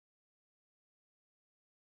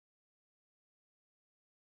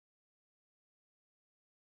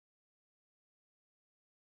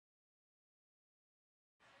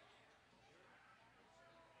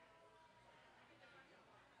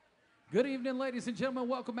Good evening, ladies and gentlemen.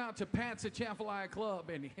 Welcome out to Pat's at Chapelaya Club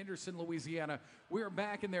in Henderson, Louisiana. We are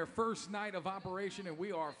back in their first night of operation, and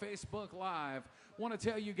we are Facebook Live. Want to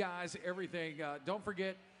tell you guys everything. Don't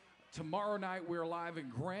forget, tomorrow night we're live in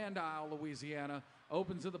Grand Isle, Louisiana.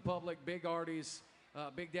 Open to the public, Big Artie's,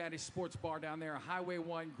 Big Daddy's Sports Bar down there, Highway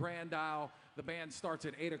 1, Grand Isle. The band starts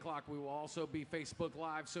at 8 o'clock. We will also be Facebook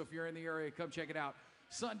Live, so if you're in the area, come check it out.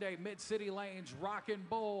 Sunday, Mid-City Lanes Rock and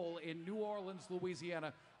Bowl in New Orleans,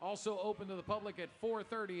 Louisiana. Also open to the public at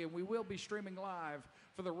 4:30, and we will be streaming live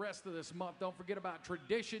for the rest of this month. Don't forget about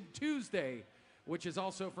Tradition Tuesday, which is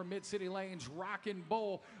also from Mid-City Lanes Rock and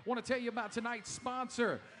Bowl. Want to tell you about tonight's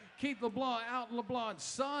sponsor, Keith LeBlanc out in LeBlanc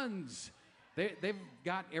Sons. They've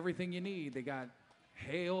got everything you need. They got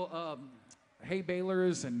hay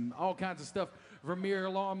balers and all kinds of stuff. Vermeer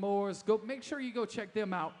lawnmowers. Make sure you go check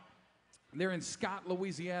them out. They're in Scott,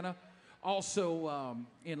 Louisiana, also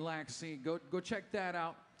in Lansing. Go check that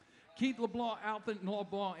out. Keith LeBlanc, Alton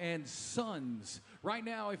LeBlanc, and Sons. Right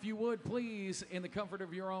now, if you would, please, in the comfort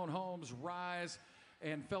of your own homes, rise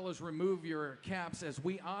and, fellas, remove your caps as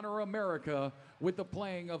we honor America with the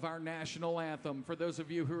playing of our national anthem. For those of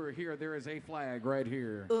you who are here, there is a flag right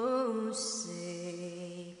here. Oh,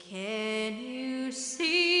 say, can you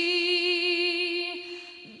see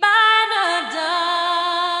by the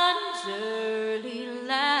dawn's early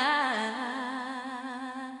light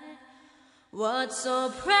what so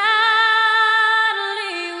proudly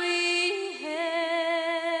we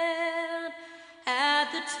hailed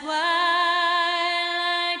at the twilight's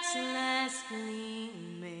last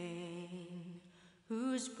gleaming,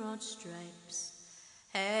 whose broad stripes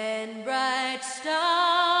and bright stars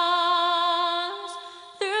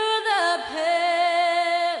through the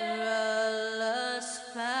perilous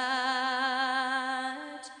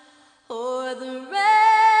fight o'er the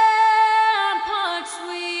ramparts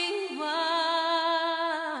we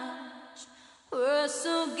watched were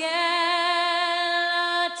so gallantly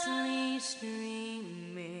streaming.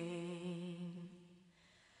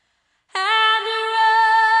 And the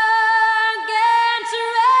rugged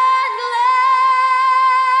red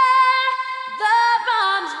glare, the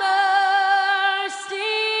bombs bursting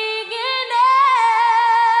in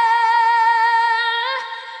air,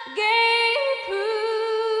 gave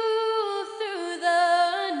proof through the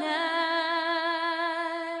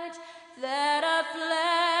night that our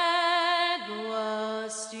flag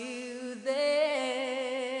was still there.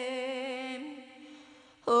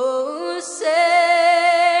 Oh,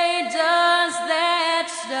 say, does that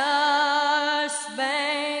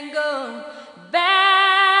star-spangled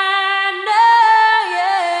banner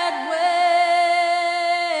yet wave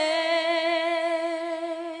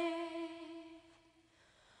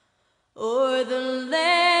o'er the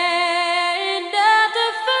land of the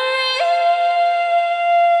free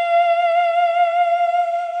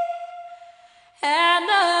and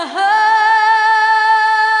the home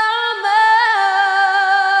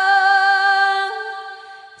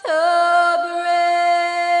of the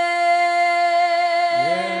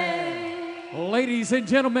brave? Ladies and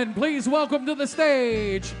gentlemen, please welcome to the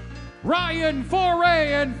stage Ryan Foret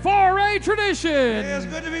and Foret Tradition. Hey, it's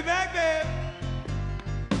good to be back, babe.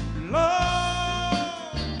 Lord,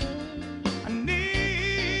 I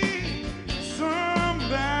need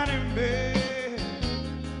somebody, babe,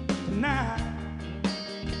 tonight.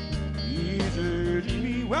 He's urging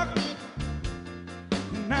me, welcome.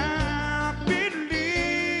 And I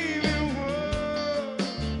believe in what.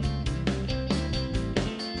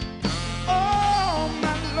 Oh,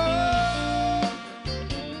 my Lord,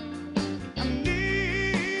 I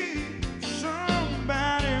need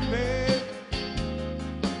somebody, babe,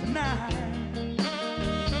 tonight.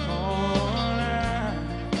 Oh,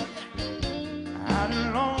 I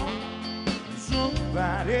long for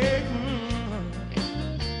somebody good.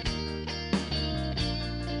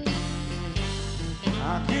 I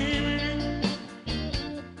came in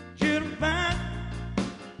here to find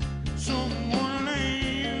someone like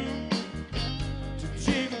you to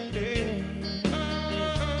take a day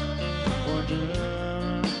for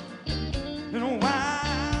love. In a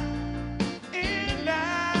while, and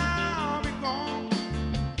I'll be gone.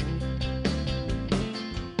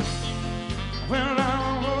 Well,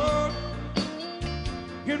 I'll roll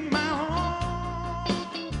in my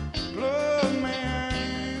home, love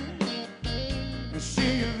man, and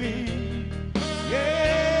see you be.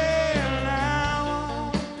 Yeah, and I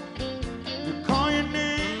want to call your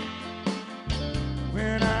name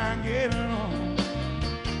when I get home.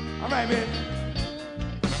 All right, baby.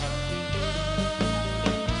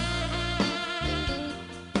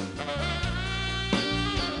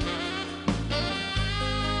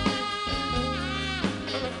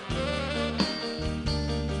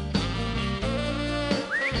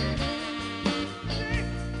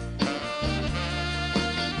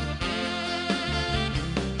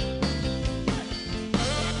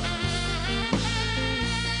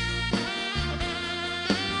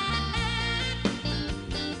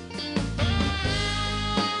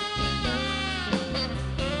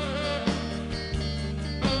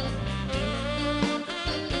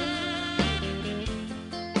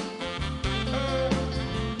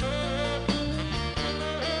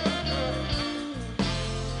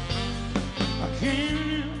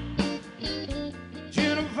 can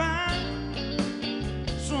you to find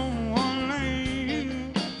someone like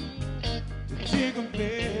you to take a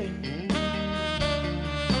bed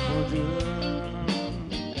for just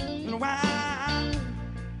a while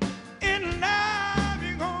in love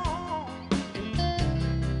you gone.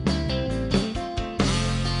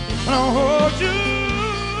 I'll hold you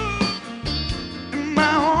in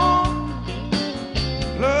my arms,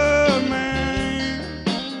 love man,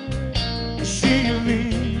 and see you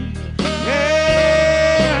leave.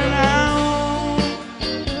 Yeah, I'll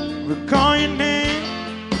recall your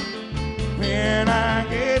name when I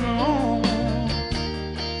get home.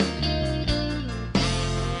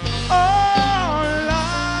 Oh,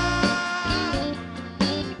 Lord,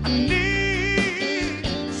 I need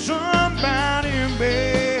somebody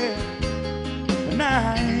bad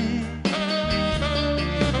tonight.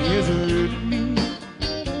 Is hurting me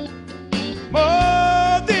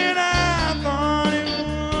more than I thought it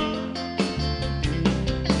would.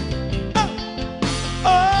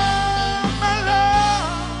 Oh, my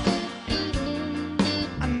love,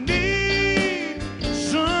 I need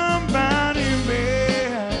somebody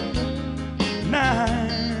bad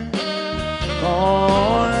tonight.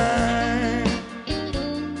 All right,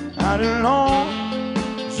 I belong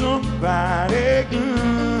somebody good.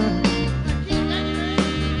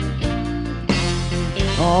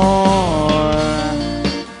 Oh,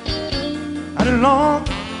 I belong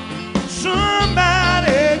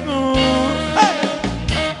somebody good. Hey!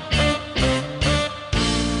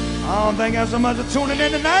 Oh, thank you so much for tuning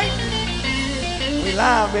in tonight. We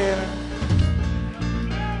live, baby.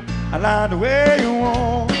 I like the way you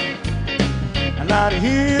walk. I like to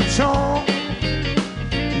hear you talk.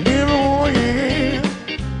 Never want you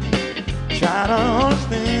try to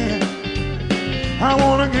understand. I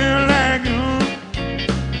wanna get like you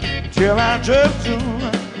till I just do.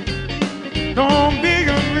 Don't be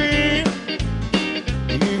afraid.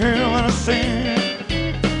 You hear what I say?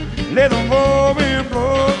 Let them wind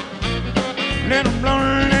blow. Let them blow,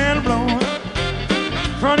 let them blow.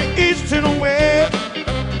 From the east to the west,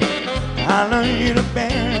 I love you the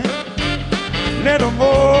best. Let them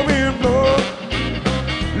wind blow.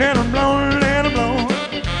 Let them blow, let them blow.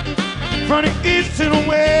 From the east to the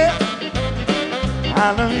west,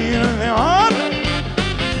 I love you the best.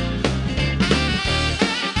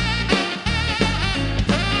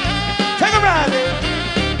 Take a ride, baby.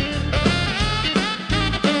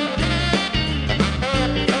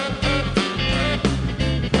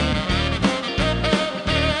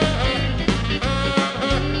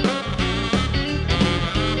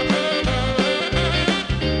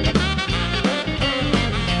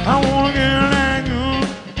 I wanna get like you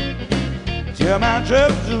till my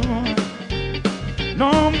trip soon.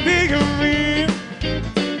 Don't be afraid.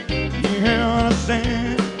 You hear what I say?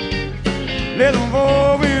 Let them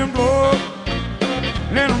wind blow.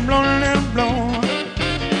 Let them blow, let them blow.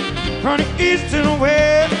 From the east to the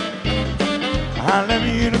west, I love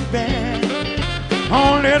you the best.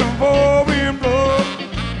 Oh, let them wind blow.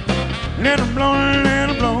 Let them blow, let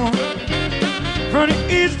them blow. From the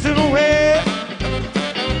east to the west,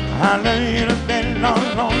 I love you the best. Long,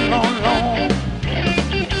 long, long, long.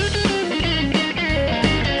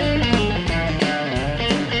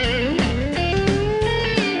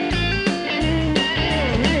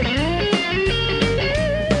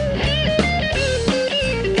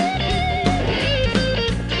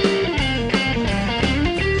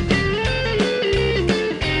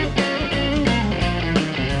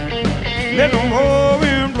 Let them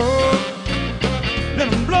wind blow. Let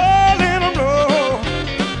them blow, let them blow.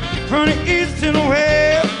 From the east to the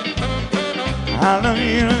west, I love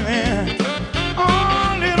you the best.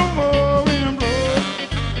 Oh, let them wind blow.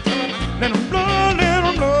 Let them blow, let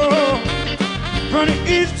them blow. From the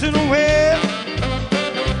east to the west,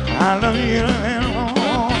 I love you the best.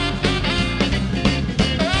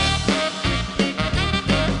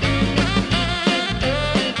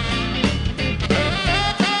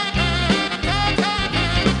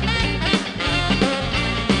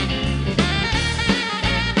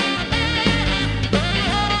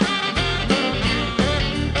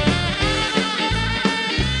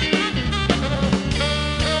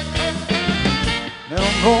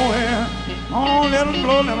 Go ahead. Oh, let them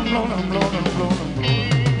blow, let them blow, let them blow, let them blow, let them blow.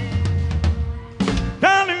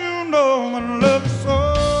 Darling, you know I love you so.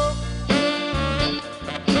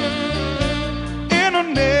 And I'll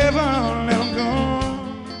never let them go.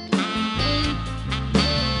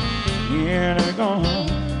 Yeah, they're gone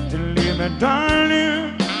to leave me, darling.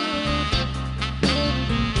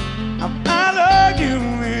 I love you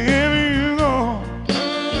wherever you go.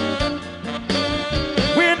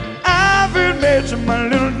 When I first met you, my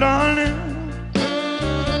little darling,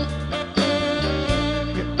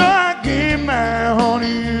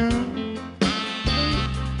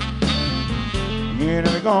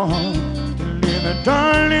 we're going to live it,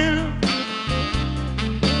 darling.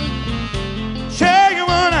 Tell you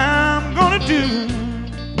what I'm gonna do.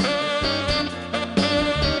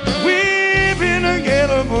 We've been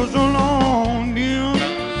together for so long, dear.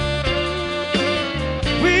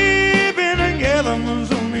 We've been together for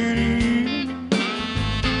so many years.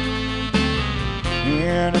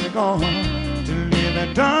 Yeah, we're going to live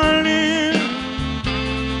it, darling.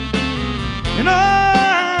 You know,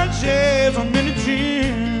 I shed so many tears.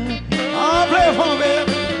 I'll play it for me,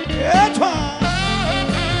 baby. Yeah, twice.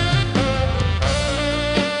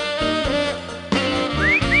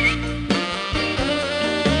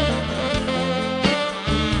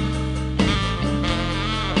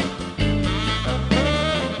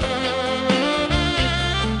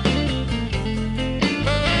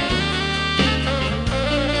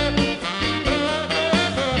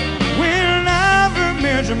 We'll never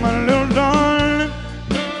measure, my little darling.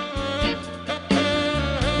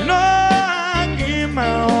 You know I give my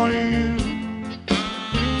all to you.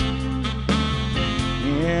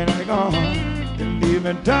 And I'm going to leave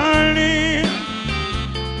it, darling.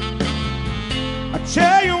 I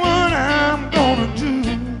tell you what I'm gonna do.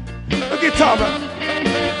 The guitar, brother.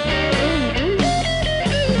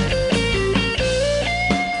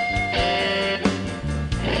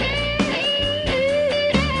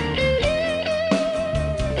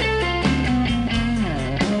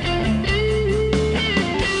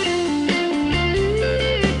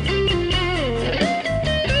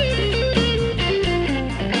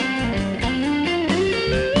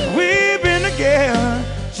 We've been together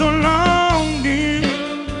so long, dear.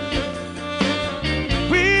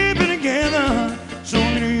 We've been together so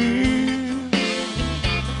many years.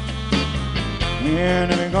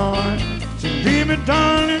 And I'm going to leave it,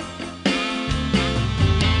 darling.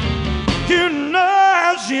 You know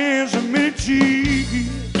I've shed so many tears.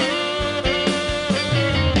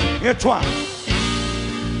 Yeah, twice.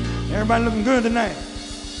 Everybody looking good tonight.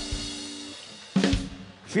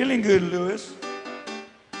 Feeling good, Lewis.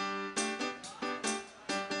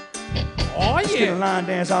 Oh, Let's get a yeah. line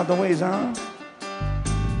dance out the ways, huh?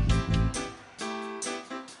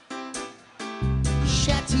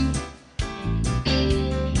 Shatty.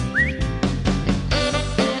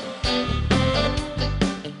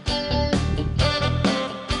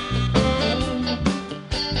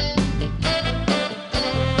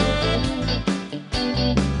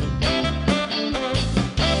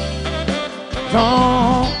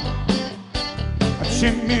 Don't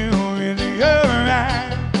tip me with your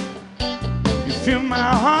eye. You fill my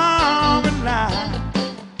heart with light.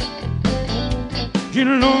 You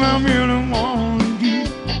know I really want you.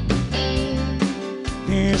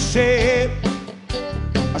 They said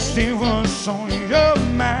I see what's on your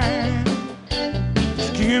mind.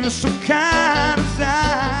 Just give us some kind of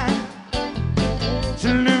sign to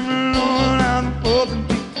let me know what I'm supposed to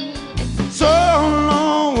do. So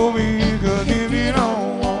long over you, 'cause if you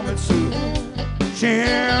don't want me to,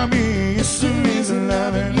 tell me it's the reason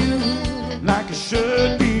loving you like it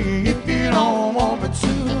should be. If you don't want me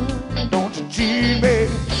to, don't you cheat me,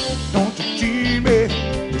 don't you cheat me,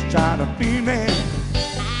 just try to beat me.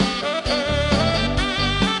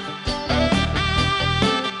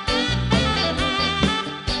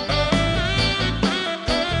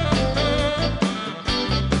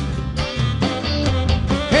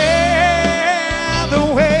 Hey, the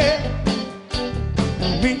way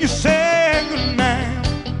when you say goodnight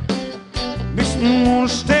makes me wanna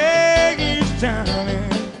stay each time.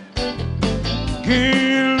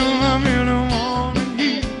 Girl, I really wanna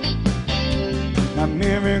you. Now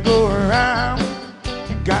merry go around,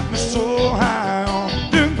 you got me so high on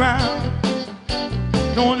the ground.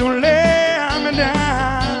 Don't you let me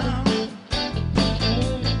down.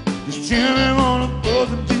 Just tell me what I'm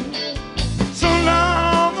supposed to do. So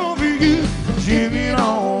long over you, if you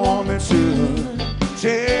don't want me to,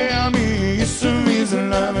 tell me it's the reason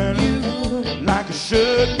loving you like it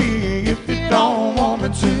should be. If you don't want me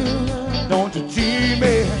to, don't you cheat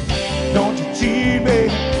me, don't you cheat me,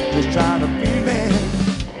 just try to be me.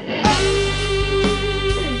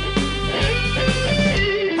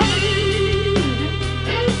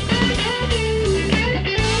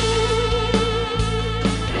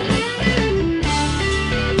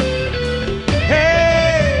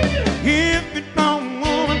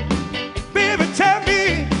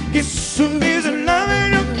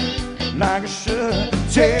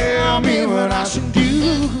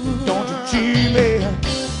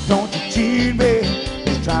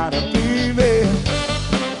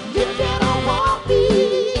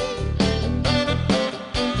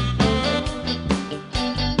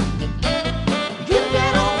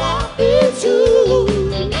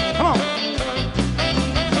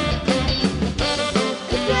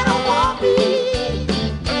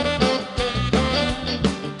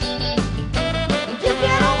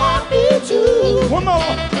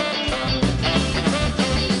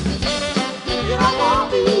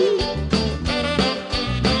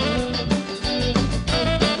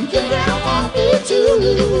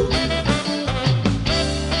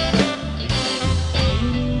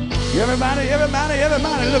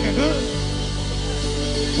 Everybody looking good.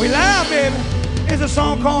 We live, baby. It's a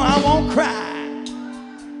song called I Won't Cry.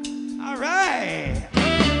 All right.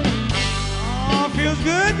 Oh, feels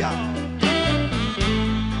good, y'all.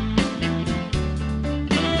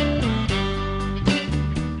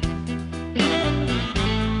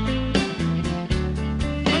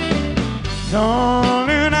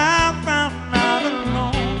 Darling, I found out a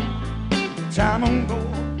long time ago.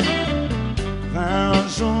 Found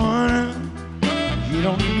someone you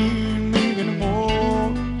don't need me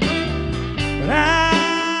anymore. But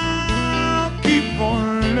I'll keep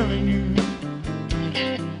on loving you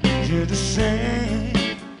just the same.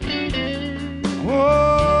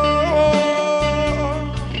 Oh,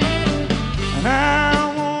 and I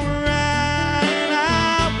won't ride, I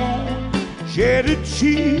won't shed a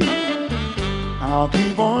tear. I'll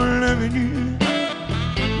keep on loving you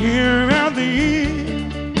year after year.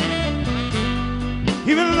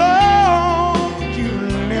 Even though you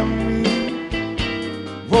left me,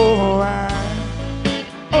 oh, I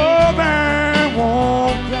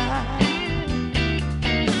won't cry.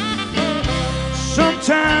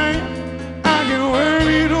 Sometimes I get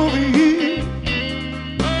worried over you.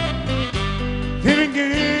 Then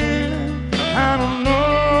again, I don't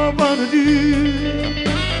know what to do.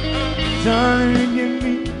 Darling, give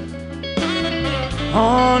me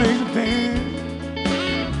heartaches and pain.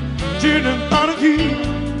 Till the thought of you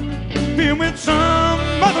being with some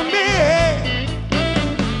other man.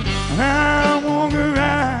 And I won't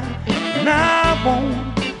cry, and I won't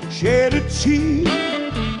shed a tear.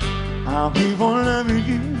 I'll keep on loving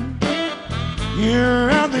you year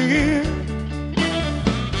after year.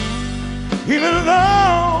 Even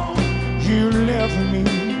though you left me,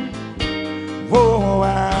 oh, I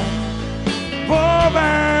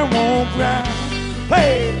won't cry.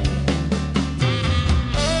 Play.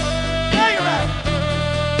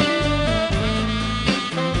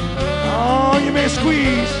 Oh, you may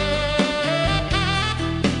squeeze.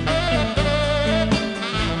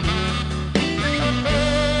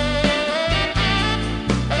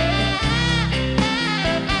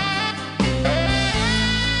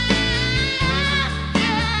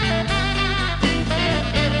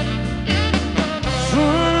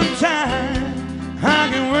 Sometimes I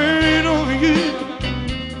can wait over you.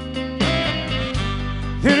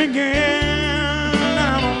 Then again, I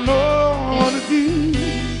don't know what to do.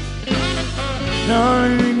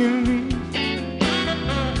 Darling, you need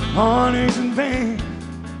heartaches and pain.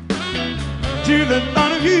 To the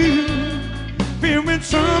thought of you being with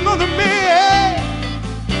some other man.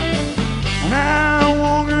 And I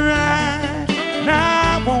won't cry, and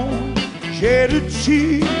I won't shed a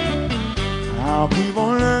tear. I'll keep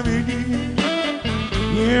on loving you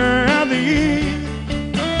year after year.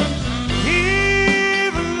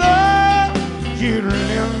 Even though you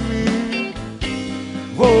left me,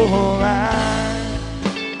 oh,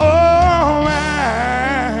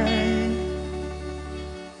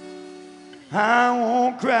 I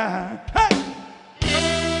won't cry. Hey!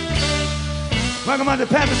 Welcome to the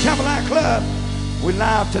Pastor Chapel Eye Club. We're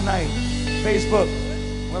live tonight, Facebook,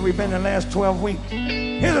 where we've been the last 12 weeks.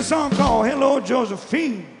 Here's a song called Hello,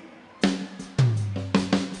 Josephine.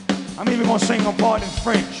 I'm even gonna sing a part in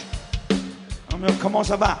French. I'm gonna comment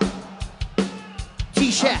ça va?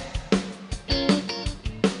 T-shirt.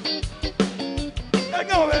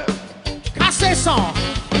 Let's go, man. Cassez son.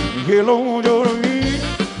 Hello, Josephine.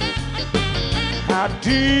 How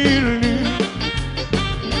do you do?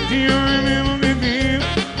 Do you remember me, baby?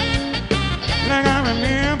 Like I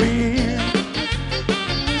remember you.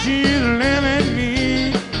 She's living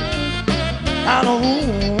me. I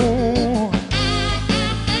know.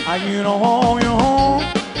 I get home, you're home.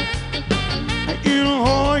 I get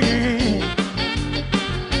home, yeah.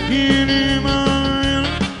 Get in my room.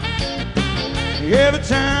 Every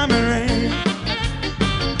time it rains,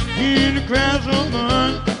 in the grass of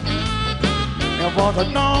mud. There was a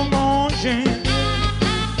doggone shame.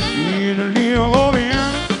 You to live over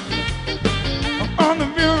here on the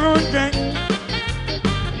railroad track.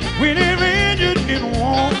 When it rained, you didn't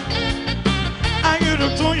want. I used to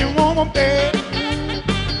throw you on my bed.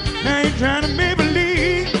 Now you're trying to make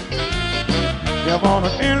believe you want a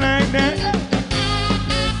thing like that.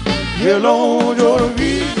 Hello,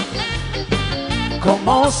 Josephine.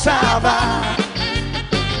 Comment ça va?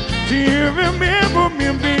 Do you remember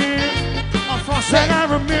me, baby? Like I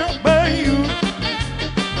remember you.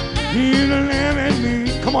 You live in me.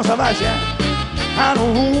 Comment ça va, chien? I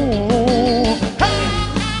know. Hey!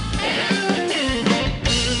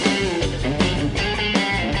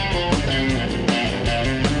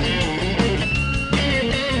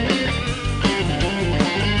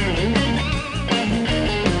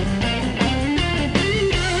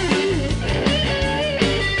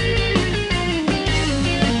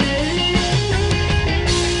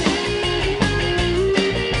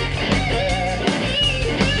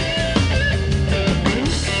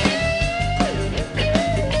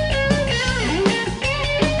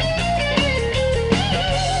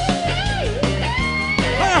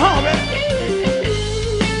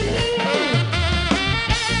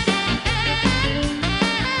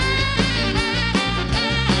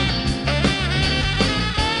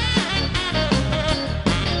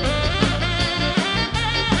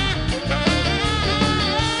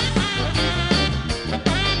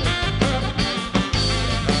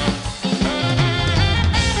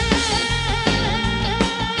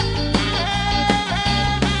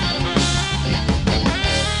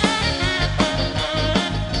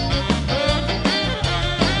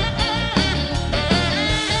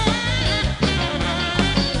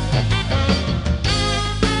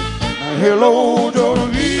 hello,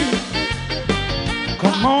 Georgia.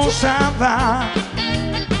 Come on, Southside.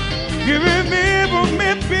 You remember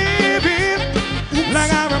me, baby,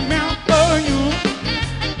 like I remember you.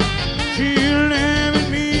 She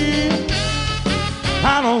left me.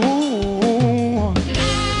 Hello.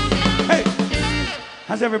 Hey,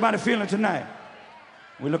 how's everybody feeling tonight?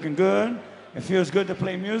 We're looking good. It feels good to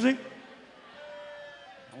play music.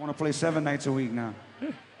 I want to play 7 nights a week now.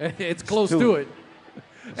 It's close to it.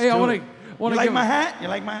 Hey, I want to. You like my hat? You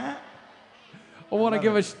like my hat? I want to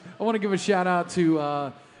give a shout out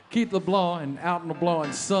to Keith LeBlanc and Alton LeBlanc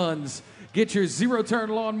and Sons. Get your zero-turn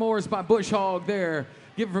lawnmowers by Bush Hog there.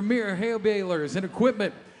 Get Vermeer hay balers and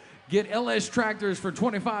equipment. Get LS tractors for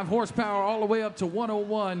 25 horsepower all the way up to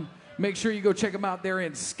 101. Make sure you go check them out there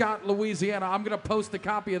in Scott, Louisiana. I'm going to post a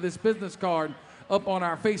copy of this business card up on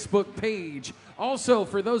our Facebook page. Also,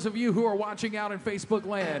 for those of you who are watching out in Facebook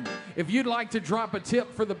land, if you'd like to drop a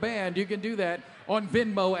tip for the band, you can do that on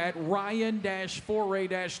Venmo at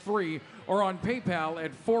Ryan-Foret-3 or on PayPal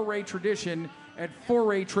at Foret-Tradition at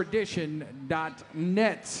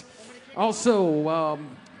forettradition.net. Also,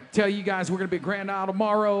 tell you guys we're going to be at Grand Isle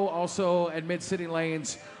tomorrow. Also at Mid-City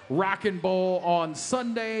Lanes Rockin' Bowl on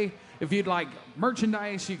Sunday. If you'd like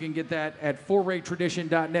merchandise, you can get that at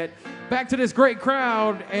forettradition.net. Back to this great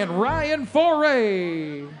crowd and Ryan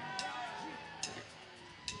Foret.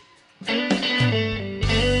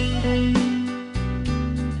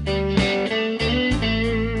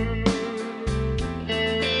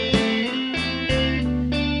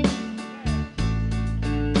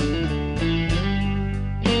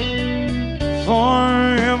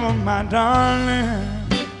 Forever, my darling,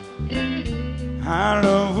 our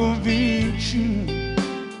love will be true,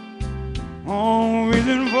 always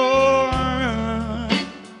and forever.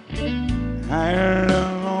 I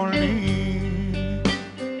love only.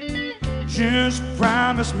 Just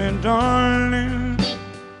promise me, darling,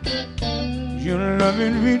 you'll love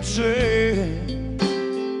in return.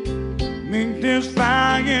 Make this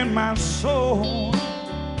fire in my soul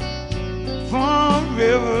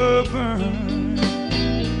forever burn.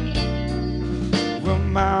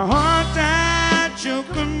 From my heart that you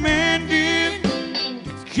commanded,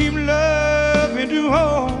 keep loving to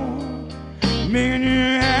hold, making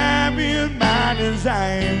you happy is my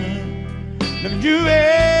desire. If you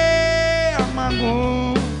ever my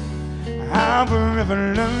goal, I'll forever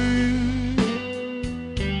love you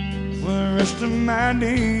for the rest of my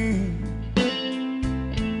days.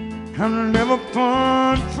 I'll never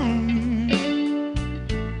part from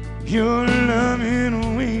your loving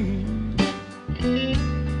away.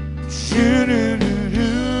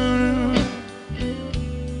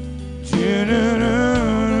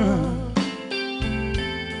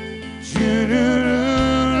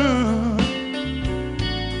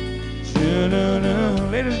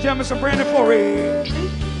 Ladies and gentlemen, some Brandon Foret.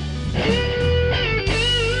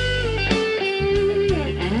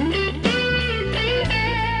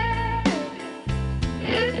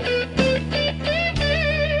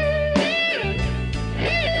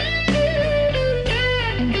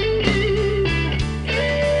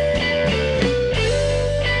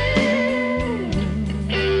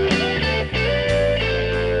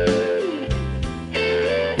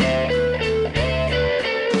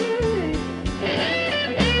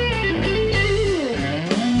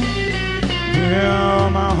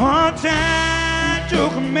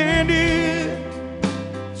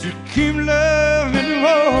 Keep loving the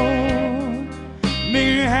road,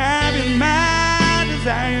 make you happy, my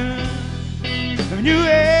desire. If you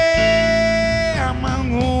ever my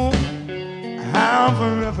goal, I'll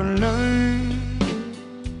forever love you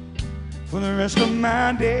for the rest of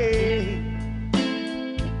my day.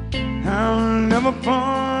 I'll never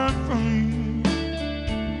part from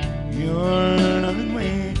your loving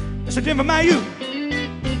way. It's a Denver, my youth.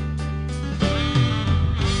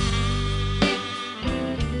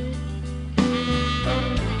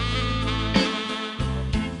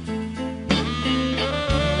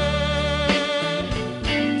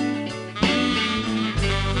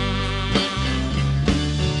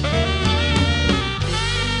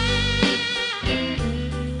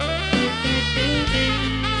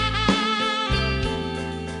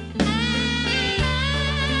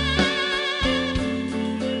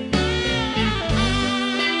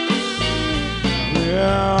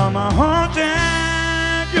 My heart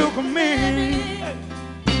that you command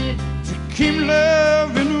to keep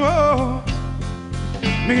loving the road,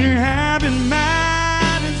 make you happy,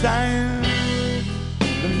 my desire.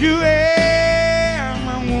 If you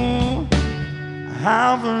ever want,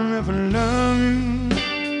 I'll forever love you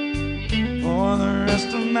for the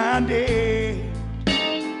rest of my day.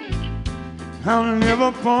 I'll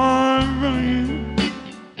never part from you.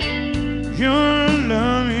 Your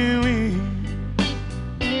love is weak.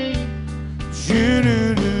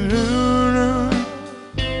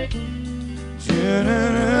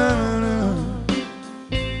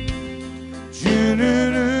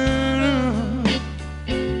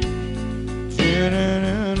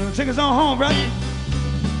 Take us on home, brother.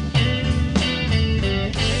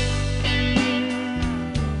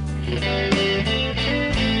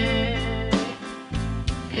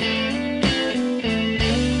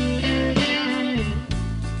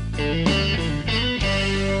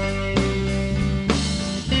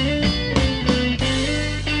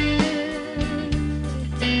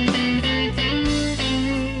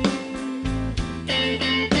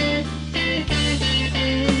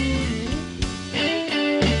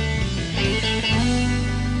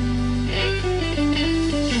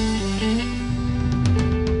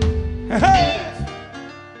 Hey!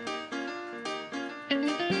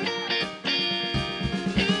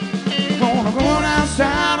 Gonna go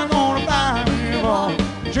outside, I'm gonna buy me a ball.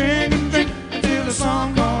 Drink and drink until the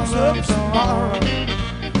sun comes up tomorrow.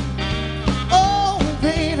 Oh,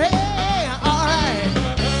 baby, alright.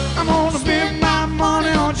 I'm gonna spend my money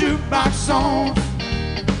on jukebox songs.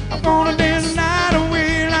 I'm gonna dance the night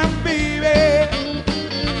away like baby.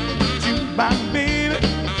 Jukebox baby.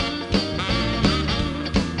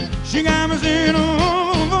 She got me singing,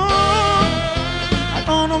 oh, I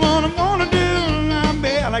don't know what I'm gonna do now,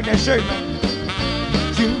 babe. I like that shirt, man.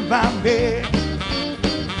 Jukebox baby.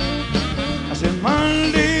 I said,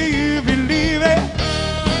 Monday you believe it.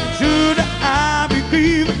 Should I be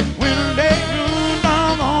grieving when the day comes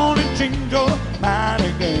I'm gonna change your mind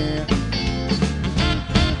again.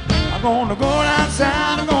 I'm gonna go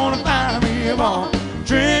outside, I'm gonna find me a bar.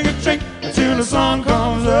 Drink a drink until the sun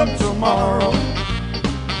comes up tomorrow.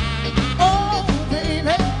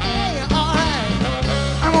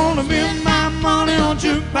 Spend my money on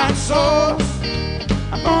jukebox songs.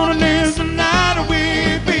 I'm gonna dance the night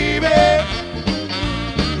away, baby.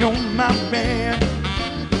 You're my man.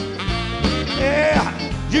 Yeah,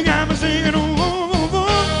 you got me singing, oh, oh, oh.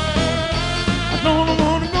 I don't know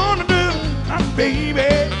what I'm gonna do, my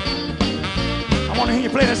baby. I wanna hear you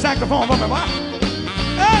play the saxophone for me, boy.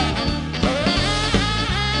 Hey!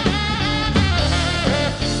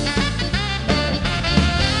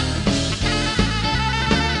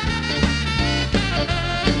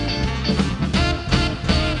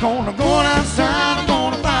 Gonna go outside, I'm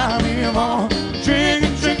gonna find me a bar. Drink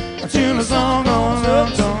and drink until the sun goes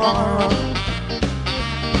up tomorrow.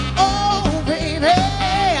 Oh, baby,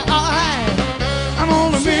 alright. I'm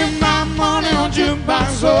gonna spend my money on jukebox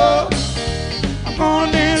songs. I'm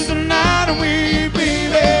gonna dance the night away,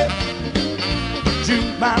 baby.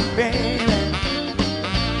 Jukebox baby.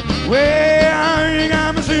 Well, you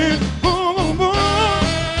got me singing, boom, boom, boom.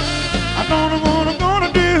 I don't know what I'm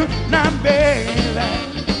gonna do now, baby.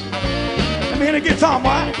 The guitar, boy.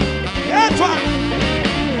 Yeah, that's right.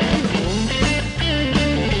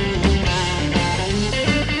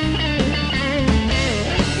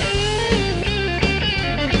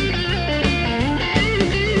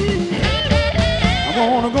 I'm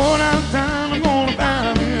gonna go downtown, I'm gonna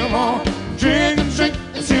find me a bar. Drink and drink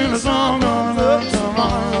until the sun comes up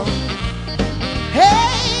tomorrow.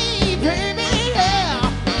 Hey, baby, yeah.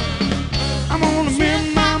 I'm gonna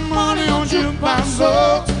spend my money on jukebox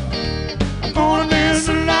songs. Gonna dance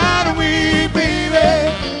the night away,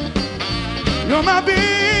 baby. You're my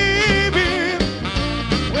baby.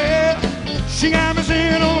 Well, she got me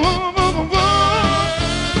singing, oh, oh, oh,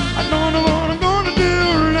 oh. I don't know what I'm gonna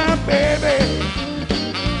do now, baby.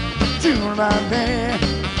 Do my band.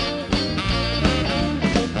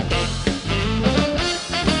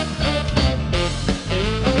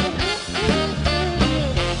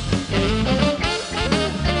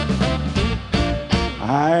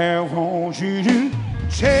 I want you to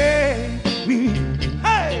take me,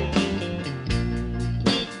 hey,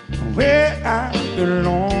 where I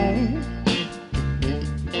belong,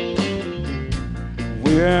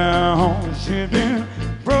 where she's been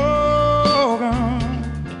broken,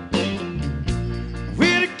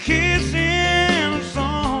 with a kiss and a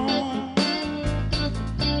song.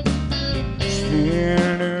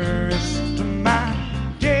 Spend the rest of my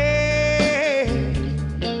day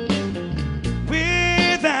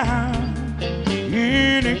without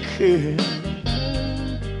any care.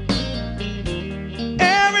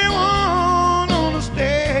 Everyone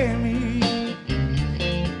understand me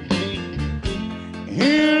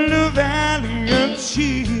in the valley of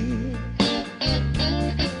tears.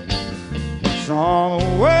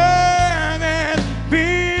 Some word that's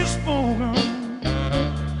been spoken,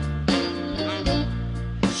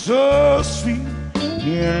 so so sweet,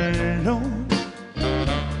 yellow.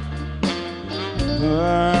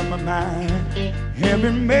 But my mind had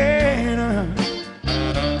been made up.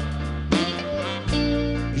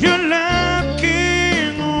 Your love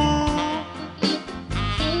came on,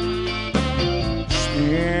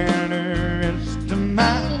 spend the rest of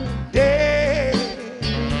my day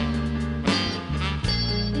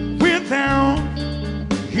without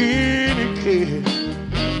any care.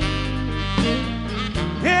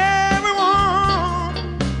 Everyone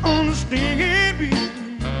on the stinging beat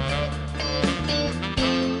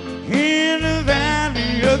in the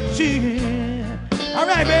valley of tears. All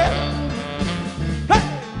right, baby. Hey.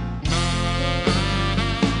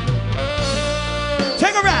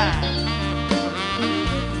 Take a ride.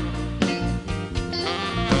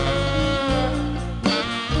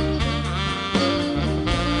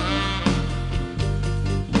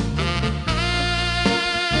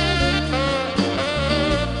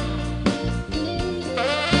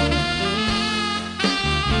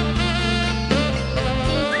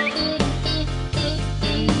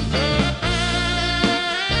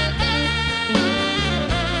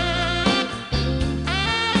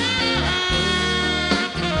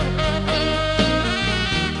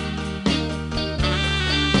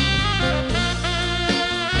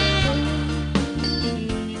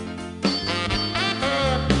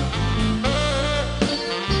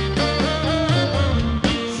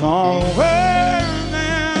 Somewhere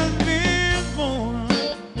there's been born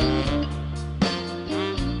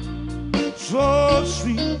so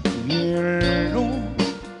sweet, yellow.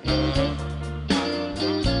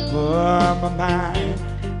 But my mind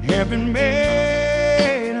had been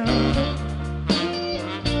made up.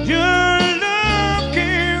 Your love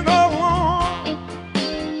can't go on.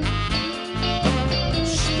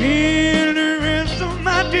 Spend the rest of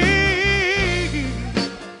my days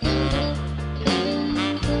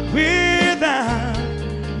without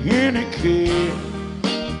any care.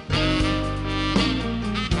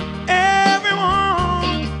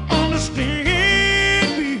 Everyone on the stinging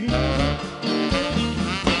beat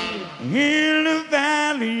in the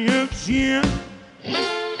valley of tears.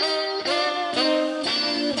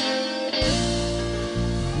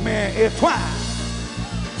 Man, it's twice.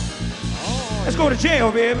 Let's go to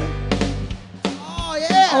jail, baby. Oh,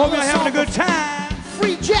 yeah. I hope you're having a good time.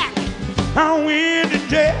 Free Jack. I went to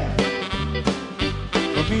jail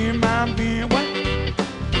for being my being what?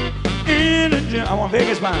 In the jail. I want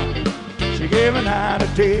Vegas bound. She gave a night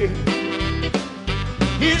of day.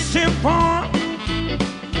 He said, "Paul,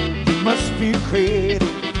 you must be crazy.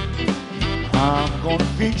 I'm gonna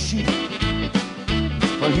fix you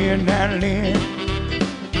for hearing that land."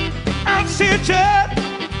 I said, "Judge."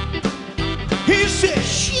 He said,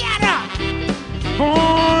 "Shut up.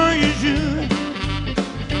 Boy, you should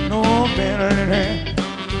no better than that."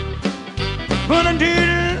 But I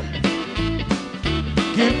didn't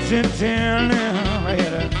get to tell him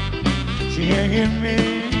she ain't hit me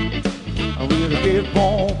with a big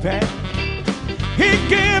ball pack. He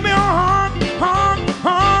gave me a heart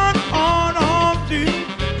on through.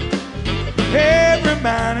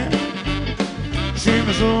 Everybody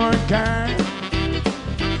seems so unkind.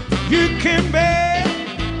 You can bet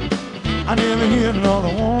I never hit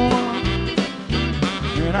another one.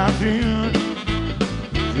 And I feel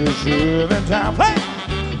just every time. Play!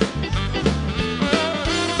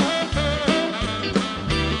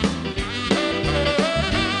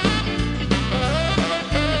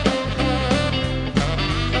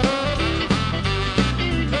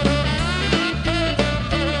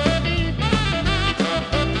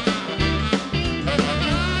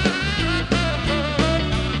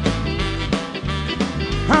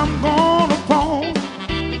 I'm gonna phone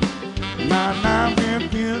my 9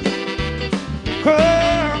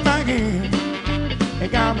 come back in. They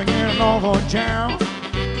got me getting off on town.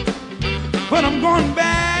 But I'm going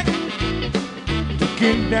back to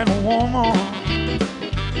get that woman.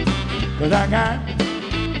 Cause I got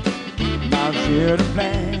my share to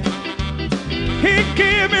plan. He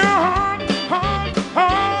gave me a heart,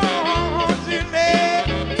 in there.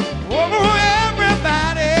 Oh,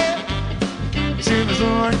 everybody seems so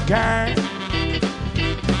unkind.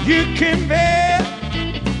 You can bet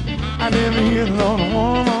I never hit on a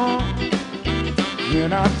woman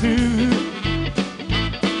when I do.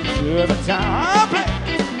 Every time I play,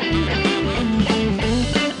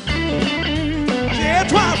 yeah,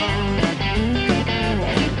 twice.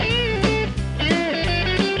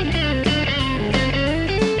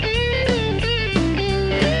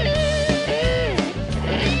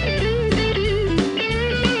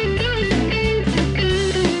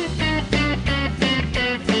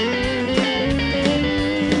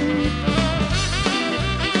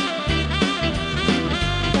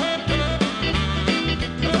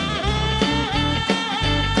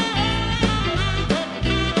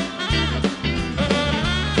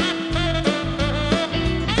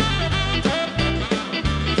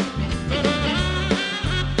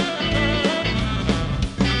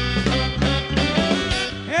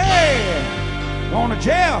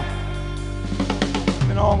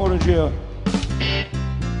 to jail.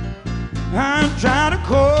 I tried to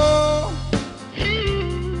call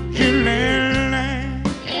your landline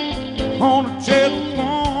on the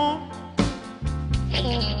telephone.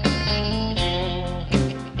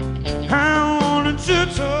 I wanted to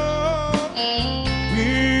talk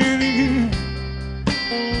with you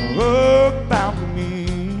about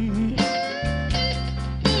me.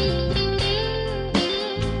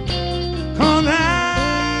 'Cause I'm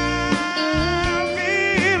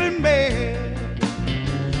feeling bad.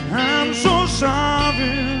 I'm so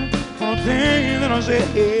sorry for the things that I said.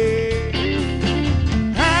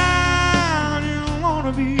 I didn't want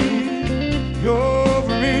to be your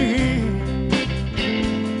friend.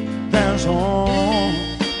 That's all.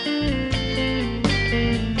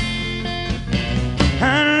 I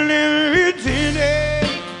never intended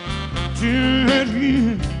to hurt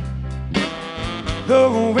you the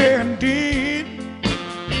way I did.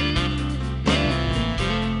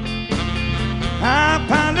 I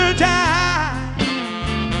apologize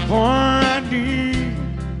for I did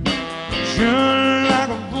just like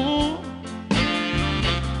a fool.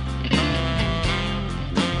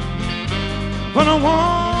 But I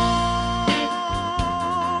want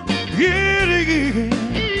you to give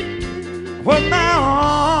what my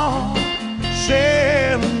heart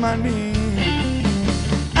said my need.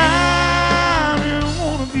 I didn't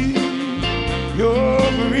want to be your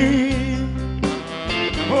friend.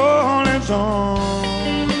 Oh, that's all.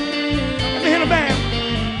 Let me hear the band.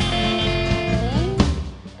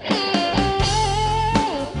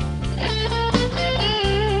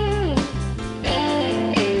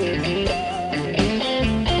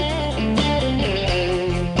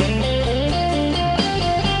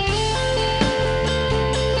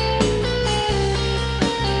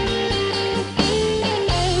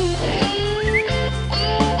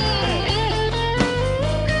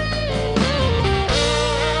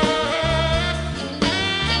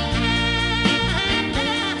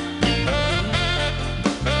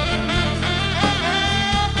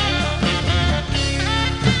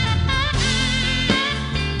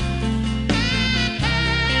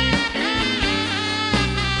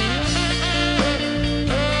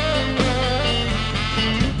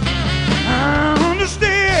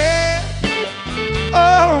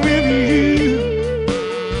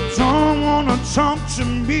 Talk to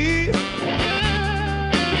me.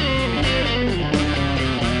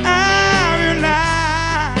 I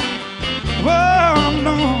realize, oh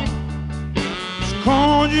no, it's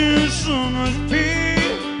caused you so much pain.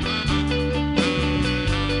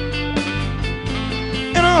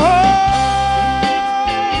 And I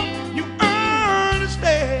hope you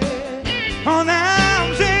understand all that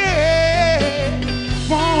I'm saying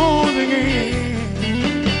once again.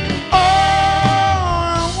 Oh, I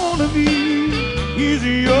wanna be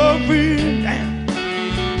easy your friend,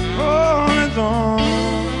 oh, that's all.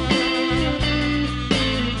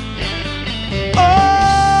 Oh, I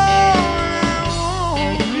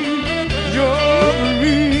want to be your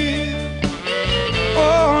friend,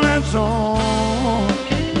 oh, that's all.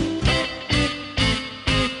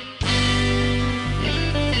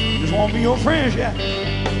 Just want to be your friend, yeah.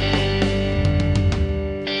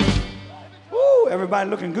 Woo, everybody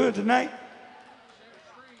looking good tonight.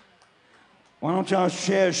 Why don't y'all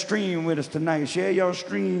share a stream with us tonight? Share your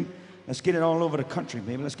stream. Let's get it all over the country,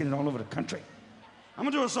 baby. Let's get it all over the country. I'm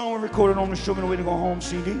gonna do a song we recorded on the Sugar and the Way to Go Home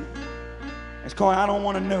CD. It's called I Don't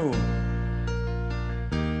Wanna Know.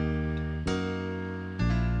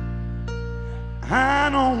 I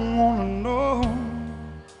don't wanna know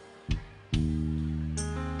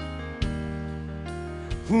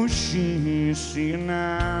who she's seeing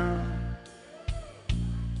now.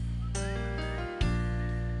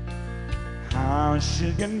 How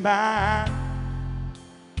she get by,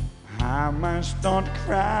 I might start to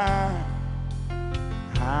cry,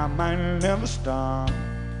 I might never stop.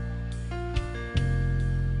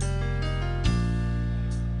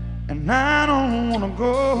 And I don't wanna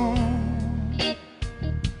go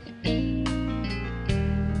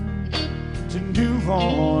to New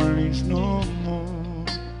Orleans no more.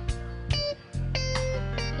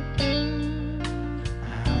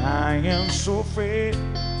 I am so afraid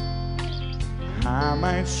I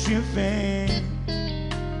might see a thing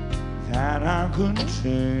that I couldn't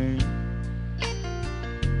say.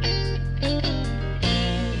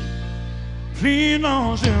 Please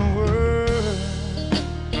don't say a word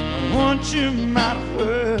of what you might have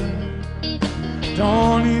heard.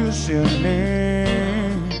 Don't even say a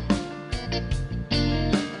name.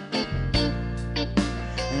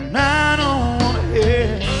 And I don't want to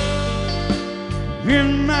hear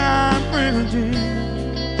in my presence.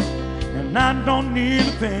 And I don't need a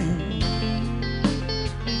thing.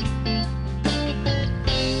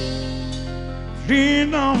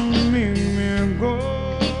 Please don't make me go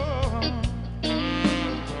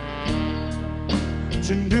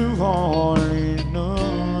to New Orleans. No.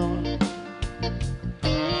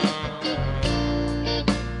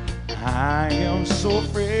 I am so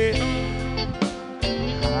afraid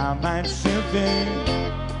I might say things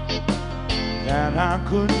that I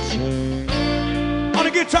couldn't say. On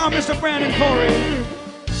the guitar, Mr. Brandon Foret.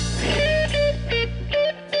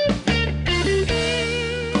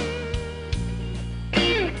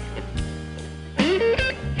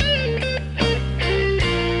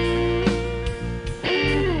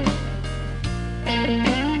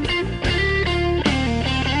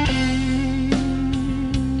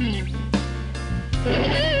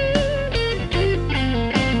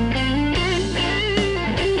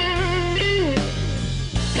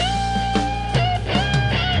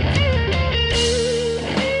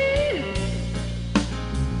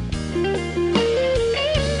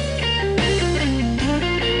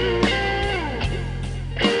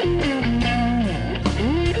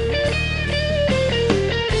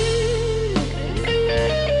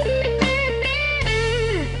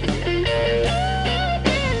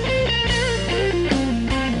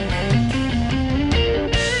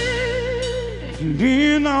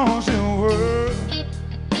 You know the word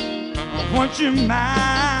of what you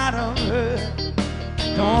might have heard.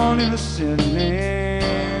 Don't listen to me.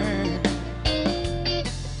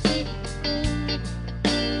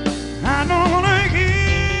 I don't wanna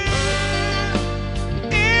hear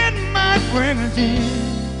in my grenadine,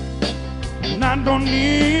 and I don't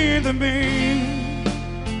need the bean.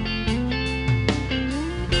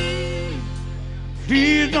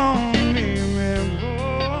 Please don't leave me go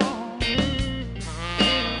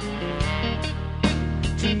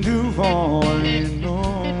to New Orleans.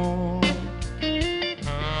 No,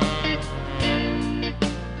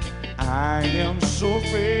 I am so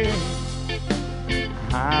afraid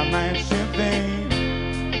I might say things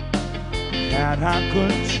that I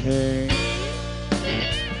couldn't say.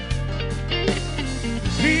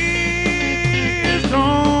 Please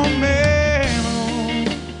don't make me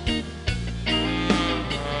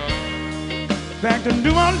go back to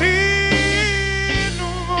New Orleans no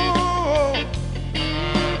more.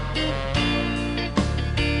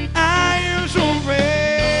 I am so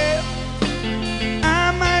afraid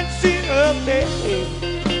I might see a day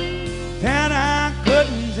that I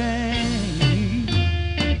couldn't say.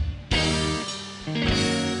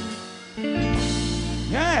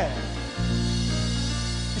 Yeah.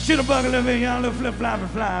 Should have buckled up in y'all little flip-flop and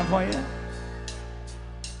fly for you.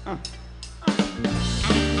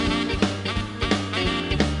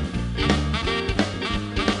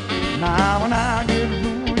 Now when I get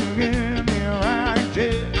blue, you give me a right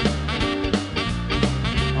jet.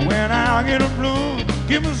 And when I get a blue,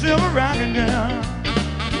 give me silver rocking down.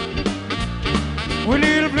 We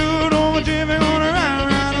need a blue, don't Jimmy gonna ride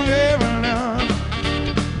around the river now.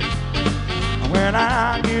 And when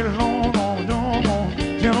I get alone, don't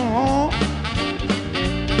get along.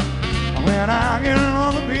 And when I get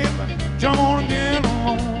another baby, jump on and get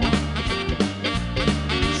along.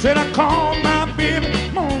 Said I called my baby,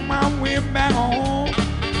 I'm on my way back home.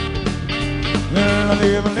 Well, I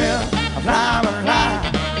live and live, I fly and fly.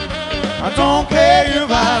 I don't care if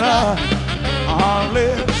I die. I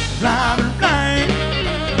live, fly and fly.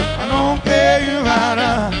 I don't care if I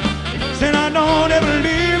die. Said I don't ever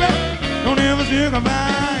leave it, don't ever say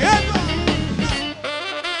goodbye. Yeah.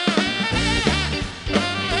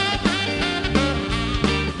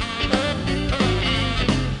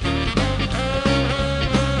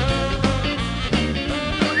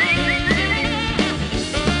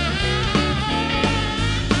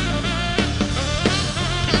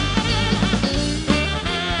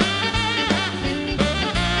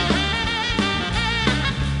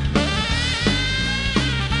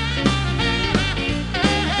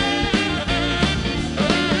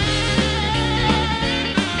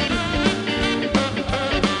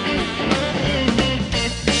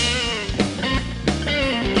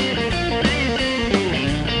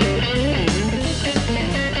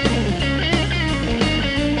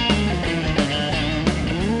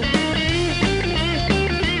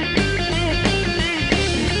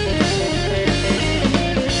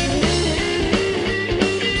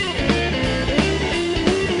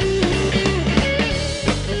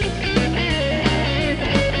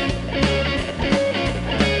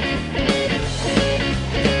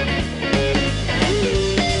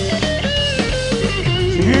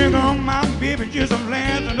 Here come my baby, just a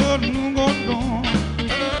flash and nothing goes on.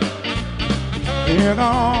 Here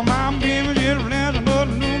come my baby, just a flash and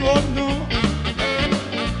nothing goes on.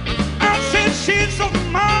 I said she's so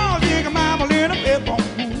small, she can mama little pepper.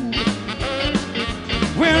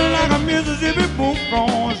 Mississippi boat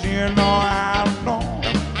crossing all out long.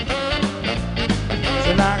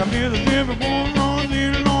 Say like a Mississippi boat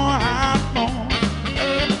crossing all out long.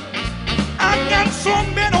 I got so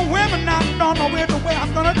many women, I don't know which way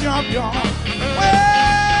I'm gonna jump, y'all. Well,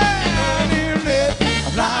 in it,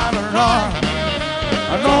 fly the Lord.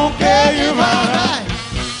 I don't care if I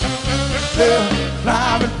still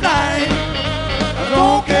fly and fly. I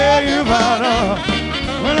don't care if I love.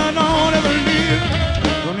 Well, I don't ever leave.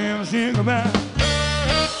 Don't ever say goodbye.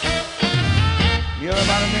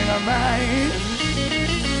 Everybody think I'm right.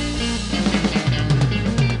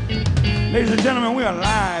 Ladies and gentlemen, we are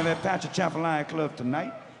live at Patcher Chapel Live Club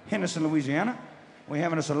tonight, Henderson, Louisiana. We're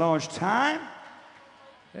having us a large time.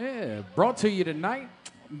 Yeah, brought to you tonight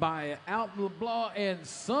by Alt LeBlanc and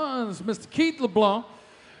Sons, Mr. Keith LeBlanc.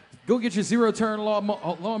 Go get your zero-turn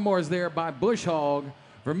lawnmowers there by Bush Hog,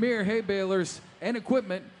 Vermeer hay balers and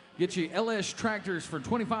equipment. Get you LS tractors for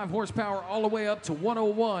 25 horsepower all the way up to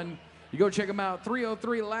 101. You go check them out,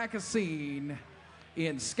 303 Lacassine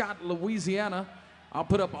in Scott, Louisiana. I'll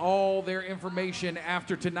put up all their information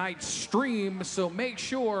after tonight's stream, so make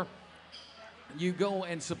sure you go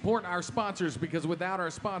and support our sponsors, because without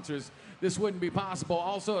our sponsors, this wouldn't be possible.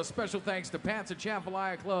 Also, a special thanks to Pat's at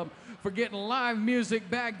Chafalaya Club for getting live music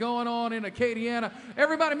back going on in Acadiana.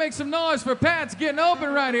 Everybody make some noise for Pat's getting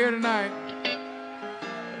open right here tonight.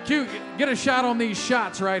 Q, get a shot on these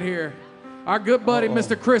shots right here. Our good buddy,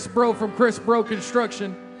 Mr. Chris Bro from Chris Bro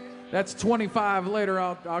Construction. That's 25 later.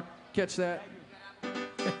 I'll catch that.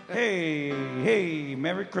 Hey,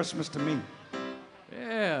 Merry Christmas to me.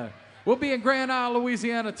 Yeah. We'll be in Grand Isle,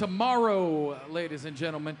 Louisiana tomorrow, ladies and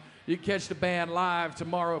gentlemen. You can catch the band live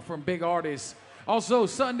tomorrow from big artists. Also,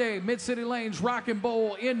 Sunday, Mid-City Lanes Rock and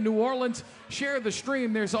Bowl in New Orleans. Share the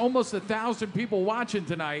stream. There's almost 1,000 people watching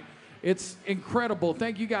tonight. It's incredible.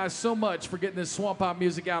 Thank you guys so much for getting this swamp pop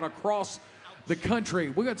music out across the country.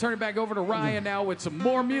 We're going to turn it back over to Ryan now with some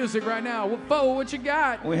more music right now. Bo, what you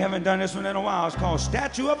got? We haven't done this one in a while. It's called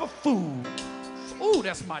Statue of a Fool. Ooh,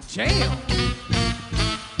 that's my jam.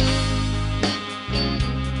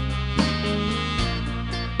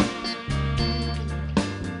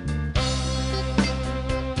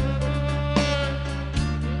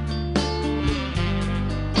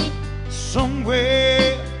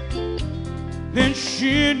 Somewhere there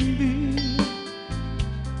shouldn't be,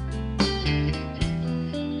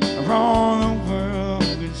 around the world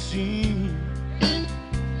can see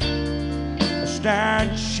a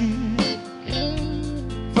statue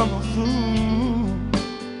from a fool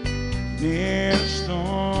in a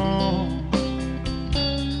storm.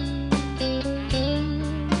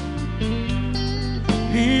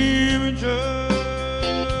 The image of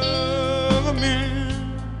a man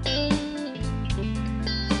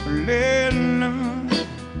let love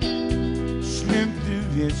slip through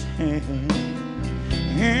his hand,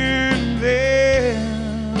 and then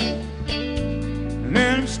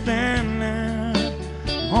let him stand there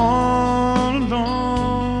all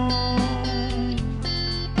alone.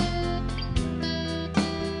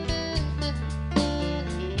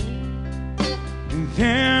 And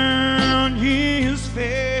then on his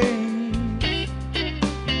face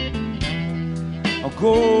a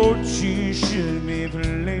gold chain should be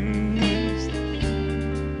placed.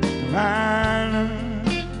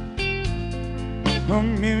 A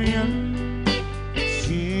million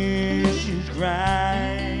tears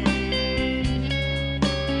cry.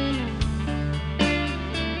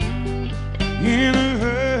 In a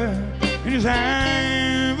hurt in his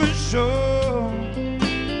eyes was sure.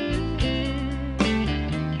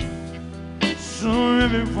 So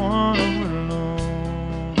everyone will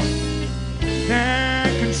know that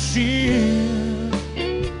can see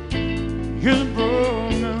his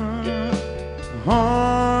broken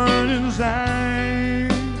heart inside.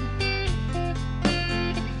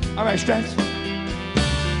 All right, Strats.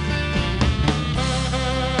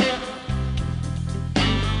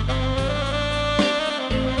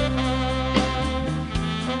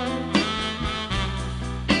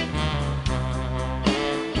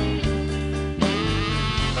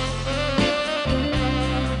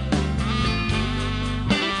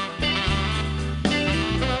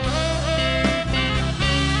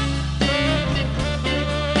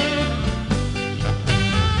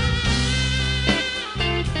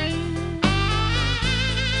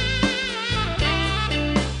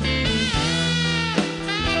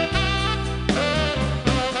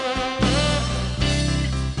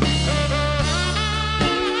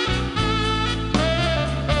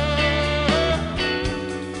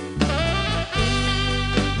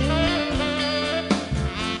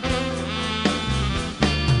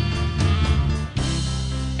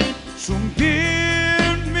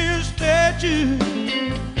 met you,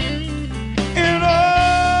 and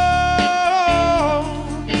oh,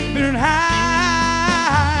 been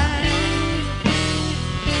high,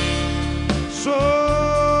 so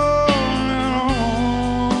long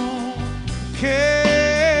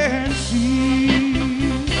can't see.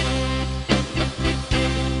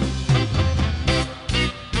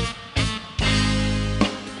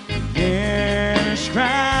 Yeah, it's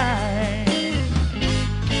crying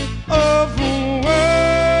of the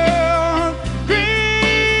world's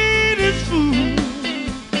greatest fool,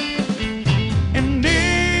 and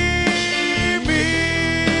David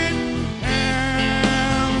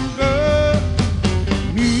and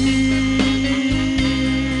me.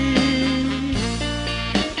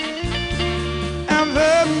 And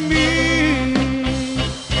the me.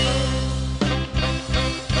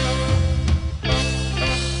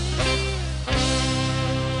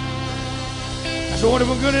 So what if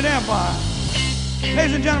we're good at that, boy?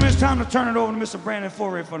 Ladies and gentlemen, it's time to turn it over to Mr. Brandon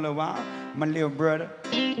Foret for a little while. My little brother.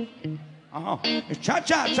 It's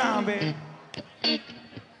cha-cha time, baby.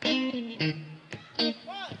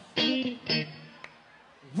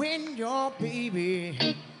 When your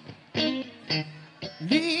baby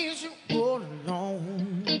leaves you all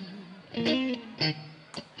alone,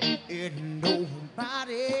 and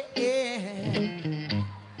nobody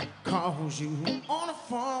calls you on the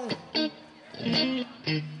phone,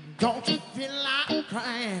 don't you feel like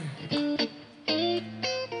crying?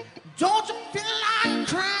 Don't you feel like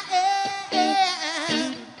crying?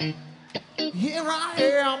 Here I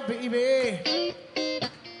am, baby.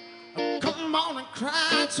 Come on and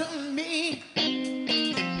cry to me.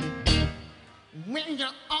 When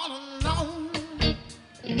you're all alone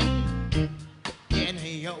in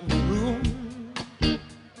your room,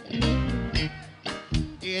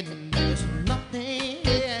 and there's nothing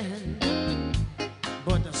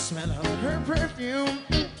but the smell of her perfume.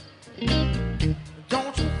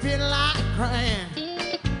 Don't you feel like crying?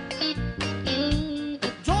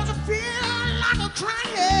 Don't you feel like a crying?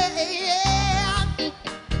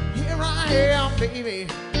 Here I am, baby.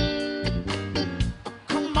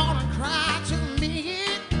 Come on and cry to me.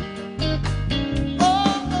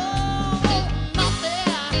 Oh,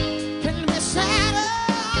 nothing can be sadder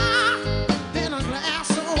than a glass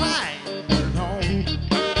of wine alone.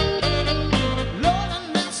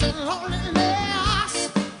 Loneliness and loneliness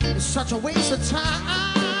is such a waste of time.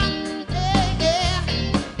 Yeah.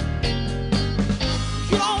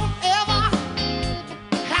 You don't ever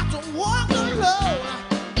have to walk alone.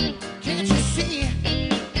 Can't you see?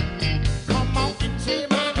 Come on and take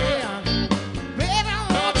my hand. Baby,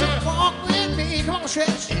 won't you walk with me? Come on,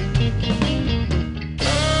 stretch.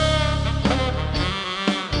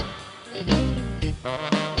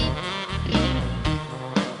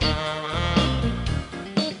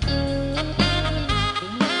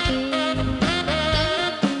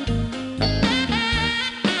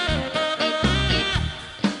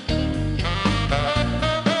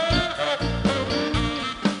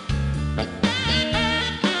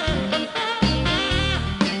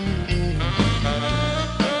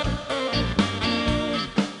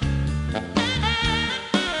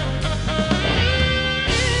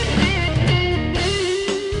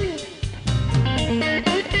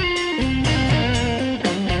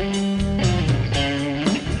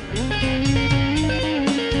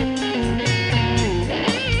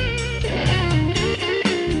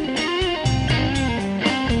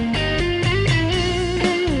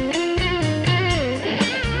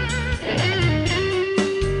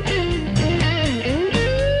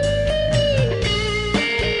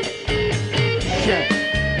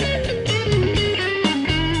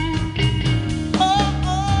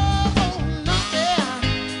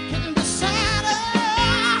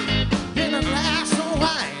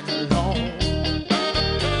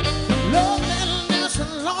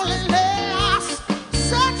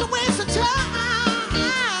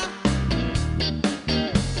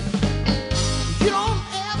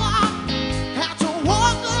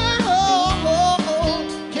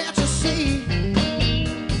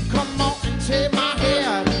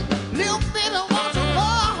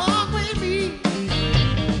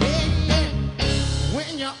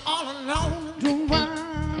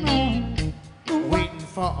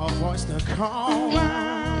 For a voice to call.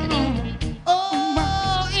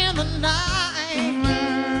 Oh, in the night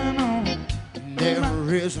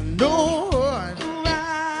there is no one.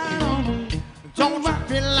 Don't you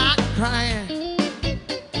feel like crying?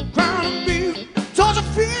 Don't you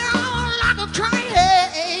feel like a crying?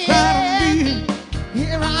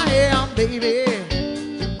 Here I am, baby.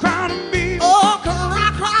 Oh, cry,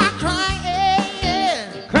 cry, crying.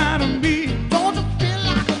 Don't you feel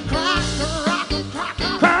like a cry, cry, cry,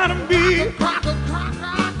 cry, cry?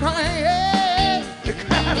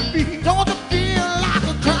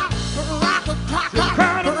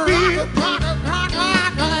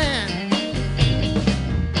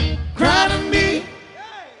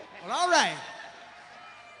 right.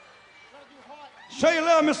 Show your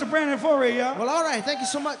love, Mr. Brandon Foret, y'all. Well, all right. Thank you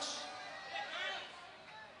so much.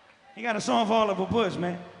 He got a song for all of the Bush,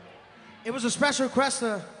 man. It was a special request.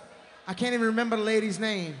 I can't even remember the lady's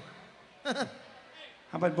name. How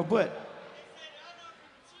about Babut?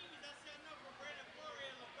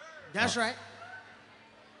 That's right.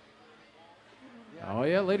 Oh,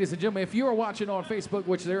 yeah, ladies and gentlemen, if you are watching on Facebook,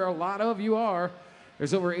 which there are a lot of you are,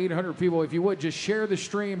 there's over 800 people. If you would, just share the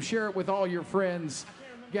stream, share it with all your friends.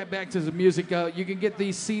 Get back to the music. You can get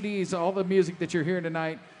these CDs, all the music that you're hearing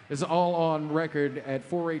tonight is all on record at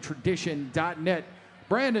forettradition.net.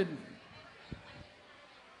 Brandon.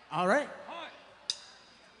 All right.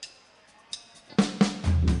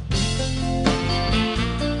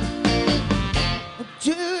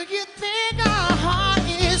 Do you think our heart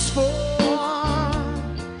is full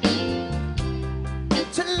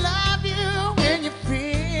to love you when you're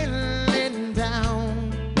feeling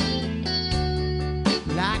down?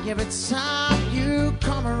 Like every time you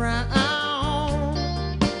come around,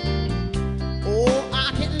 oh,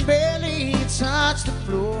 I can barely touch the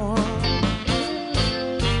floor.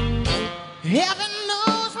 Heaven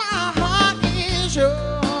knows my heart is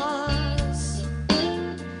yours.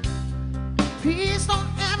 Please don't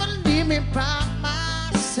ever leave me by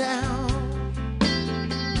myself.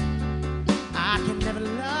 I can never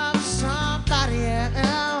love somebody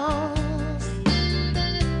else.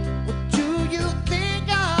 What do you think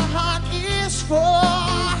our heart is for?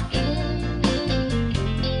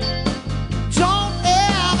 Don't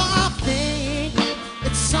ever think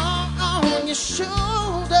it's all on your shoulders.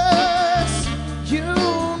 You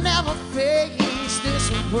never face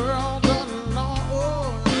this world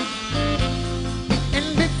alone.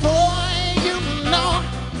 And before you know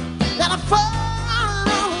that I'm far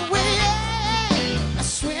away,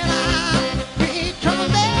 that's when I'll be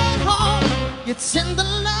coming home. Your tender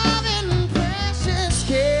love and precious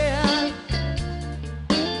care.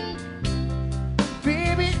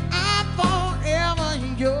 Baby, I'm forever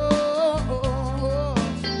yours.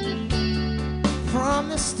 From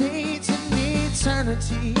the States and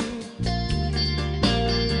eternity.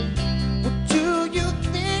 What do you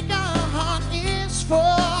think our heart is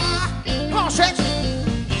for? Come on, stretch.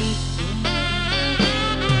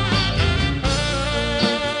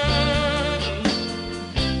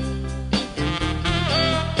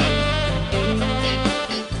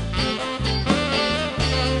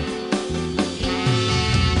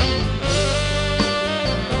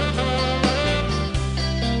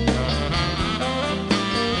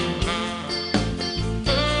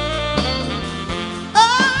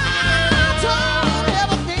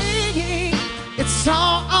 It's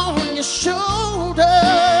all on your shoulders.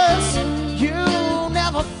 You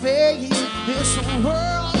never face this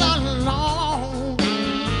world alone.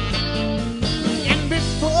 And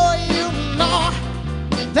before you know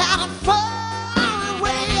that I'm far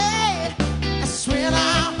away, that's when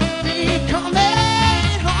I'll be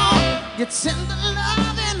coming home. Your tender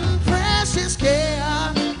love and precious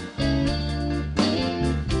care.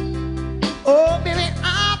 Oh, baby,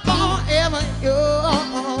 I'm forever yours.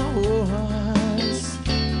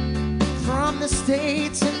 From the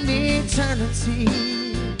States and eternity.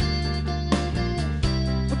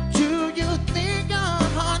 What do you think our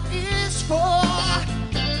heart is for?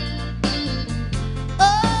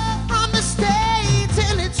 Oh, from the States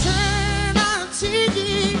and eternity.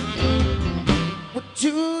 What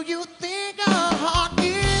do you think our heart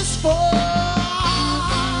is for?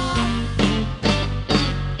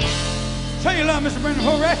 Show your love, Mr. Brandon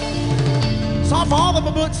Foret. It's all for all the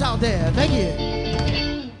baboots out there. Thank you.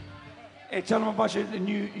 Hey, tell them about your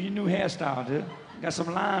new hairstyle, dude. Got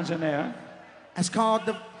some lines in there. That's called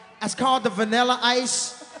the Vanilla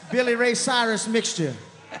Ice Billy Ray Cyrus mixture.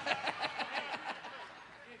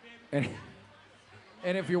 And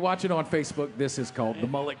if you're watching on Facebook, this is called the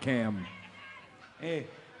Mullet Cam. Hey,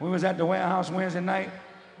 we was at the warehouse Wednesday night,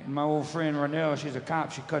 and my old friend Ronell, she's a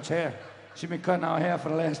cop, she cuts hair. She's been cutting our hair for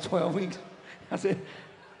the last 12 weeks. I said,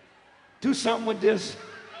 do something with this.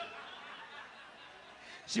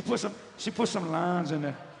 She put some lines in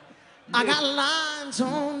there. I got lines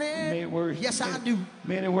on it. Made it worse. Yes, I do.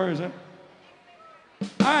 Made it worse, huh?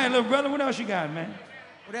 All right, little brother, what else you got, man?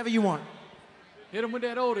 Whatever you want. Hit him with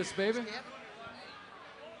that Otis, baby.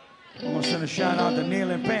 I'm gonna send a shout out to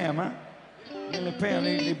Neil and Pam, huh? Neil and Pam,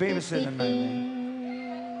 they babysitting tonight,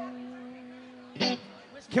 man.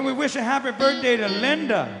 Can we wish a happy birthday to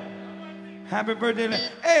Linda? Happy birthday, Linda.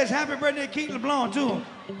 Hey, it's happy birthday to Keith LeBlanc, too.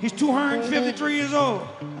 He's 253 years old.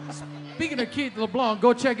 Speaking of Keith LeBlanc,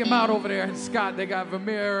 go check him out over there in Scott. They got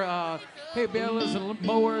Vermeer hay balers and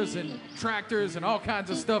mowers and tractors and all kinds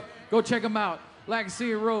of stuff. Go check him out.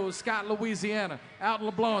 Legacy and Rose, Scott, Louisiana, out in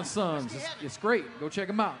LeBlanc Sons. It's great. Go check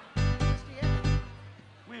them out.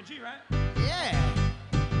 We in G, right? Yeah.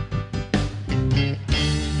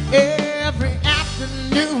 Every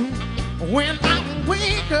afternoon when I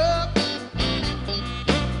wake up,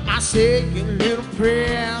 I say a little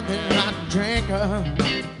prayer, then I drink up.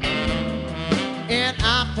 And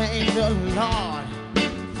I thank the Lord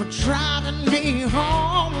for driving me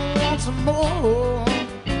home once more.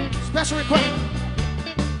 Special request.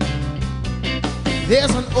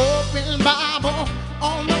 There's an open Bible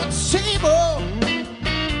on the table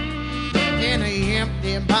and an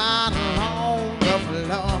empty bottle on the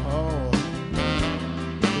floor.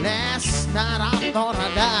 Last night I thought I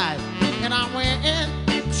died and I went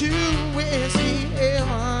into whiskey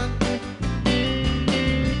heaven.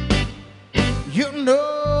 You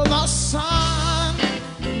know the sun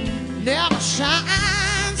never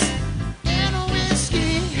shines in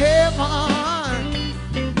whiskey heaven.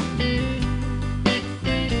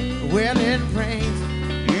 Well, it rains,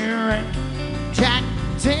 Jack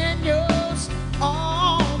Daniels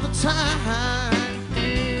all the time.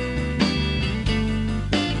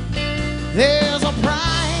 There's a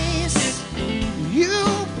price you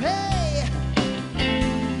pay,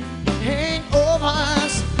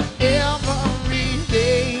 hangovers every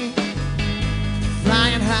day,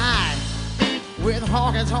 flying high with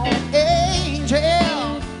Hawkins on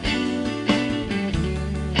angels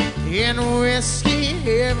in whiskey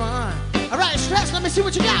heaven. All right, Stress, let me see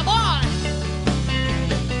what you got, boy.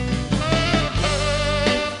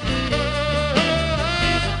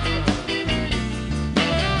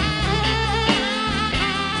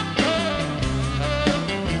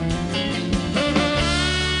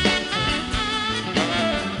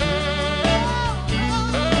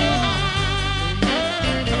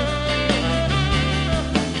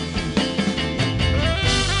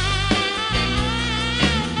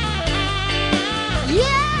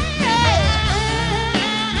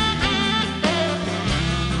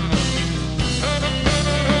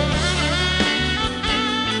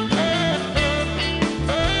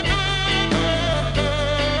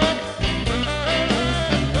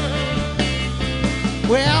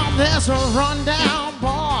 Well, there's a rundown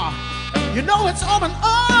bar, you know it's open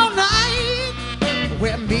all night,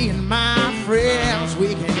 where me and my friends,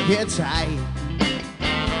 we can get tight.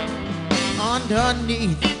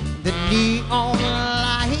 Underneath the neon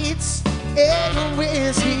lights in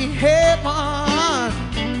whiskey heaven,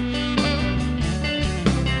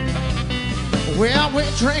 well, we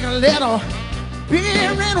drink a little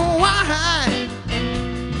beer and wine,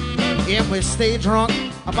 and we stay drunk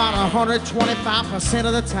about 125%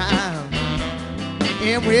 of the time.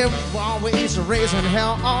 And we're always raising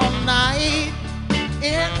hell all night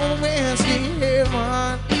in whiskey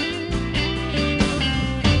heaven.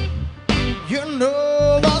 You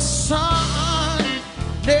know the sun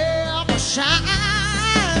never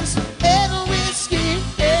shines in whiskey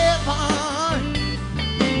heaven.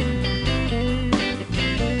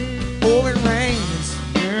 Oh, it rains,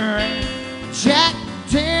 Jack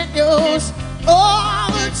Daniels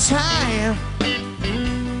all the time.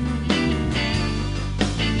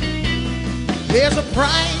 There's a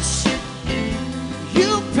price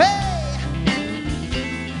you pay,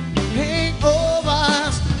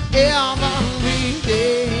 hangovers every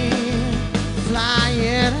day,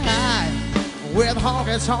 flying high with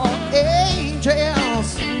Hawkins on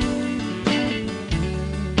angels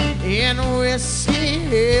in whiskey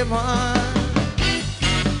heaven.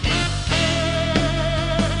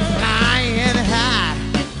 Flying high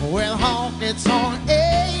with Hawkins on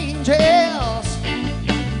angels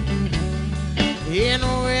in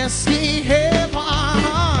whiskey heaven.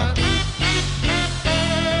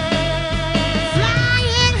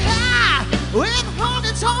 Flying high with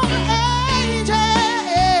Hawkins on angels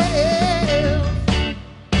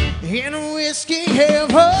in whiskey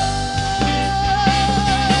heaven.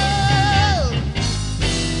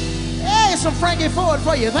 Hey, some Frankie Foret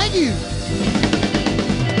for you. Thank you.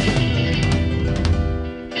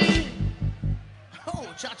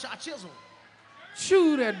 Cha-cha chisel.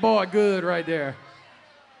 Shoo, that boy good right there.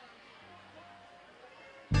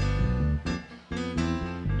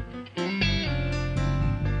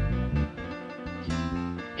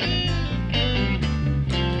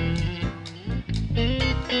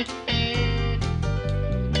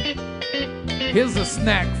 Here's a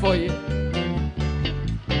snack for you.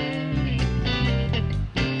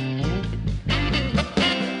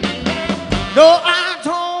 No, I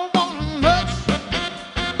don't want much.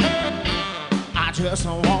 I just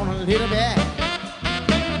want a little bit.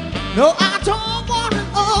 No, I don't want it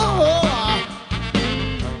all.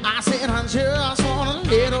 I said I just want a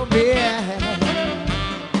little bit.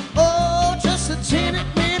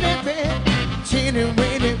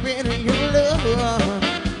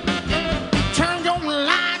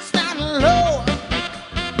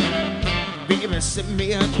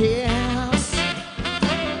 me a kiss.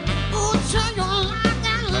 Ooh, turn your light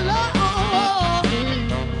down low.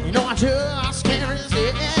 You know I just can't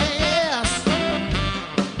resist.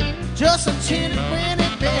 Just a teeny weeny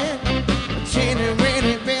bit, a teeny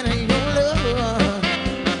weeny bit of your love.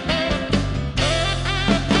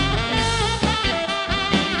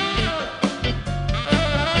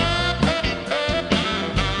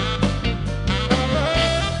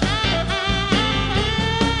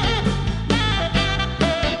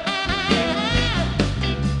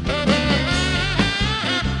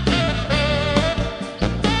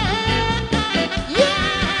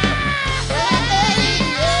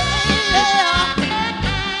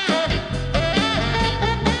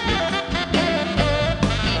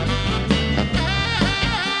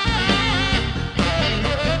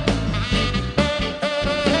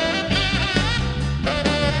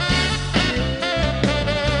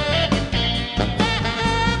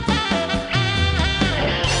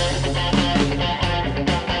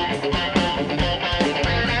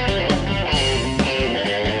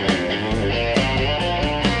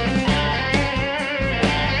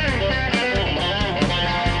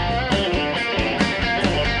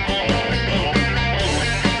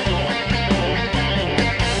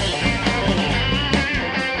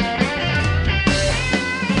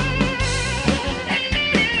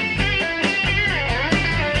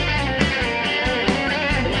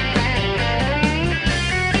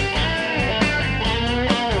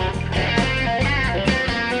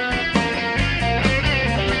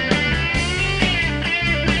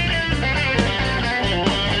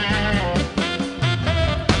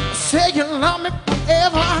 Say you love me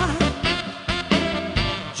forever,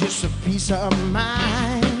 just a piece of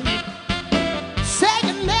mind. Say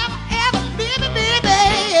you never ever leave me, baby,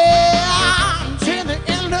 until the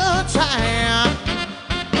end of time.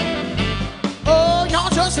 Oh, you're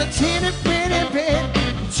just a teeny weeny bit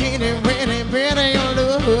of your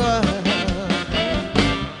love.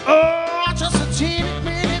 Oh, just a teeny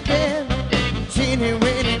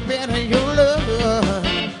weeny bit of your love.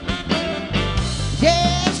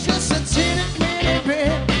 Yeah, it's just a teeny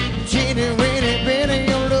weeny bit of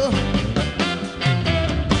your love.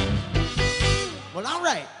 Well, all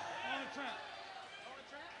right.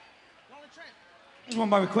 This one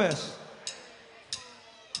by request.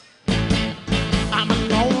 I'm a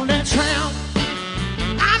lonely tramp.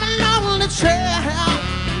 I'm a lonely tramp.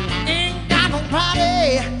 Ain't got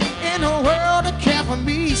nobody in the world to care for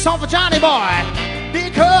me. Song for Johnny Boy.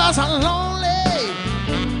 Because I'm lonely,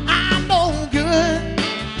 I'm no good.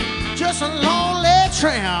 Just a lonely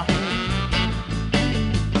tramp.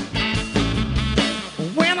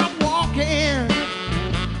 When I'm walking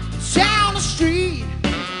down the street,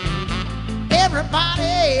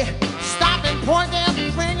 everybody stop and point their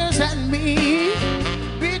fingers at me.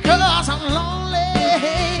 Because I'm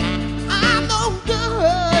lonely, I'm no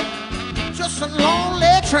good. Just a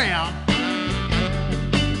lonely tramp.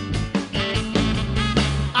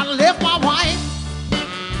 I left my wife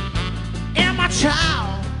and my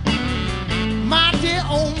child. My dear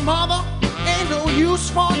old mother, ain't no use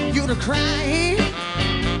for you to cry.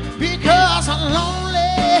 Because I'm lonely,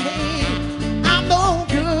 I'm no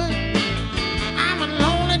good. I'm a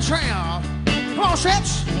lonely tramp. Come on,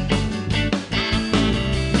 Stretch.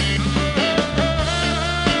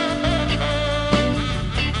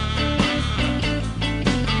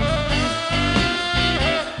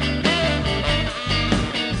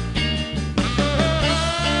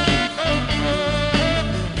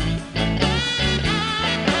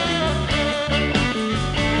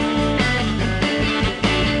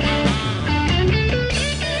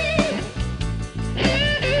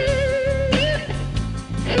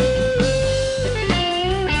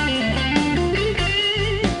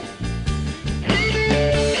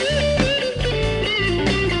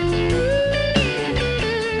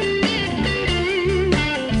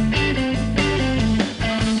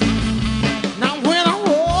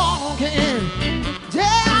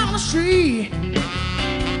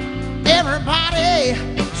 Everybody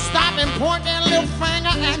stop and point that little finger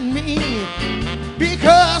at me.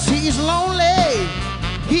 Because he's lonely,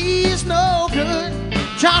 he's no good.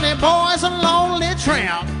 Johnny Boy's a lonely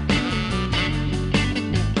tramp.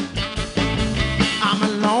 I'm a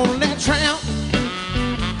lonely tramp.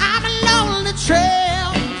 I'm a lonely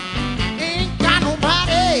tramp. Ain't got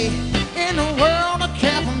nobody in the world to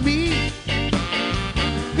care for me.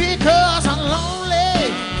 Because I'm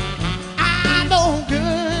lonely, I'm no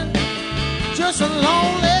good. Just a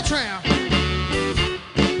lonely tramp.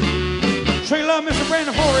 Straight love, Mr.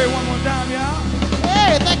 Brandon Foret, one more time, y'all.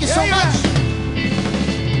 Hey, thank you so much.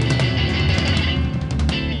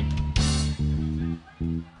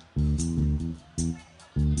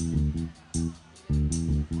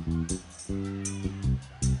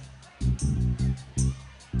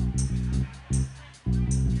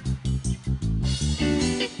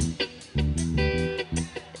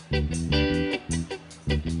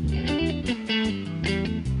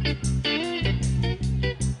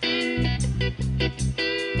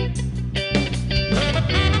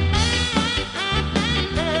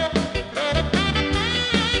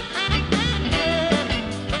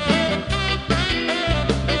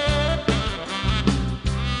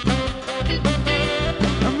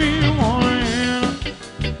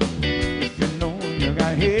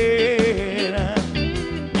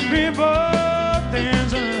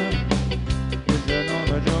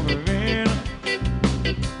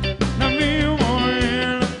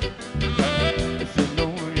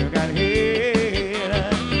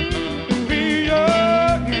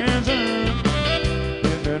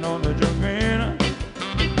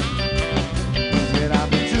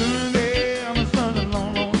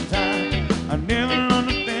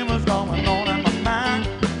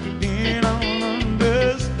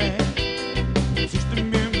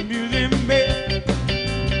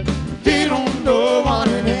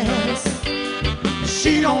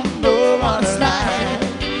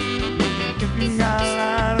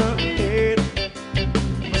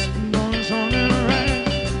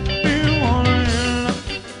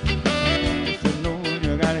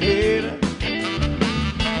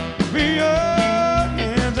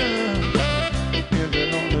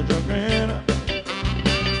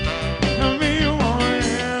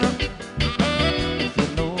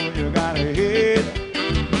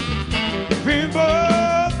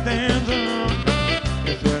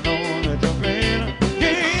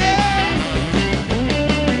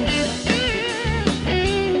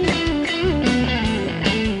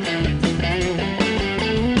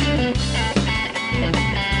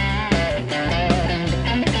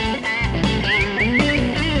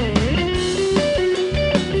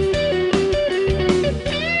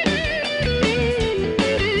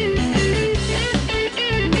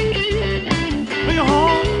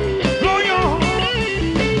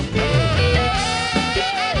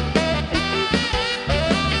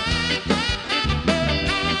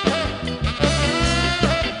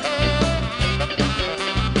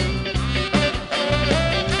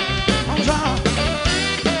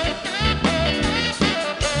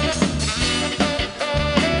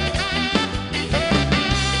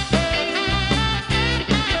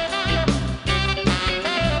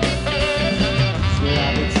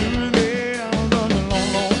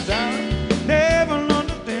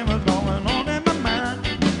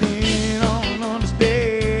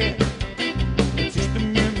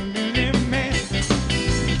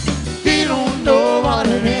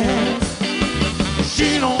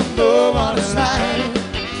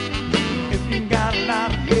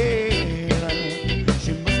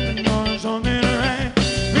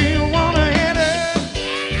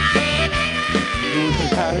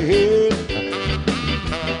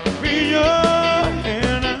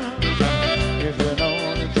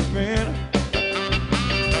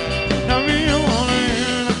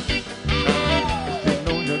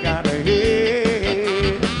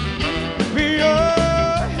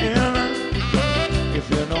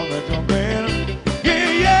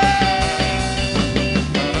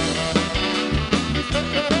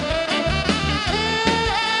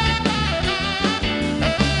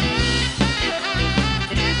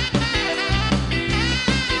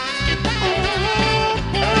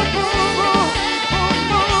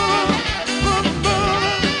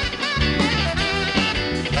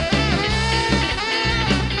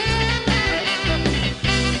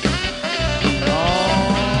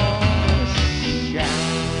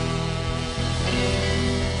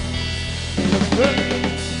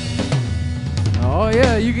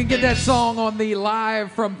 Get that song on the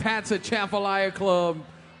Live from Pat's at Chafalaya Club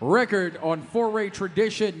record on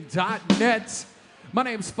forettradition.net. My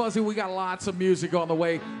name's Fuzzy. We got lots of music on the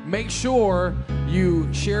way. Make sure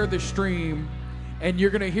you share the stream, and you're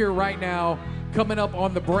going to hear right now, coming up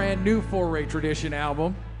on the brand new Foret Tradition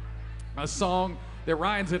album, a song that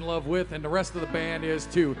Ryan's in love with, and the rest of the band is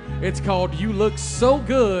too. It's called You Look So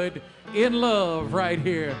Good in Love, right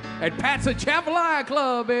here at Pat's at Chafalaya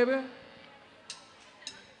Club, baby.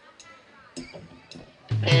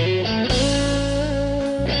 So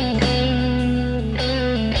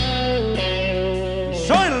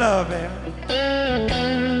in love, baby.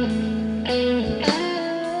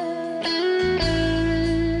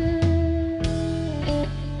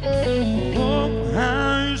 Oh,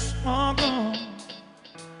 how you sparkle.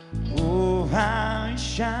 Oh, how you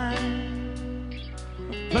shine.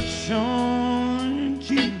 Blush on your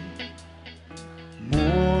cheek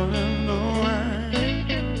more than the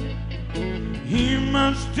wine. He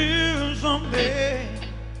must do someday.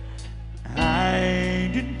 I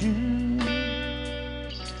did do.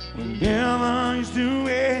 Whatever he's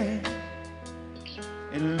doing,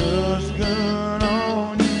 it looks good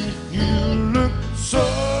on you. You look so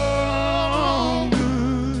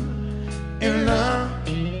good in love.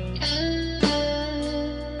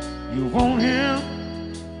 You want him,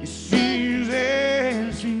 he sees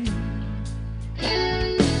and sees.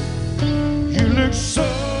 You look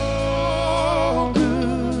so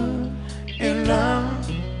good in love.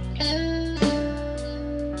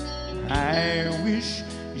 I wish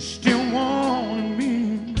you still wanted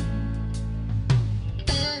me.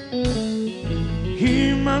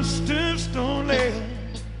 He must have stolen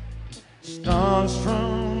stars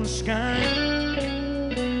from the sky,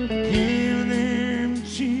 give them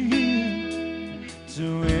to you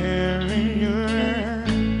to wear in your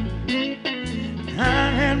eye.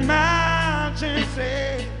 I had my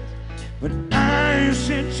chances, but I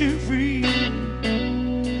set you free.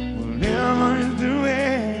 Whatever he's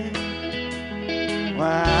doing,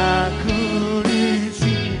 why I couldn't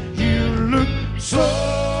see. You look so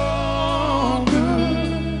good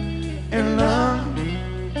in love.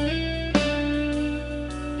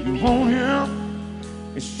 You want him,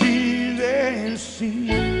 it's easy to see.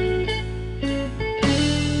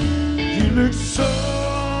 You look so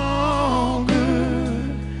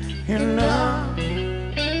good in love.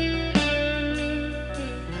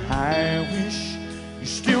 I wish you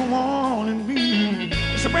still wanted me.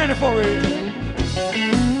 It's a brand new Foret.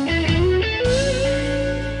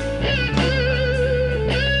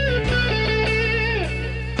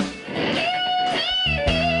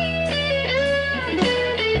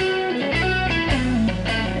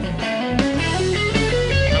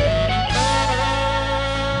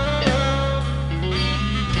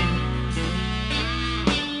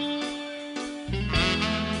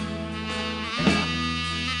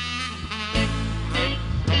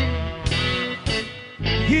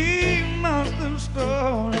 He must have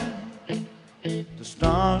stolen the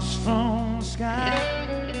stars from the sky,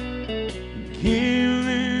 give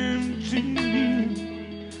them to you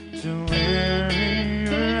to wear in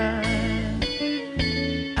your eye.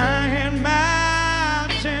 I had my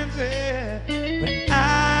chances, but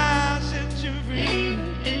I set you free.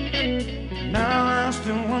 Now I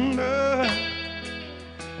still wonder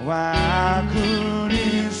why I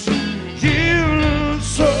couldn't see. You look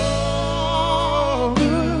so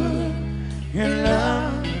in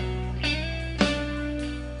love.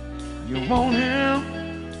 You want him,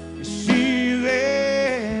 you see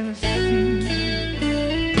that see.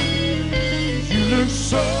 You look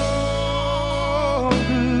so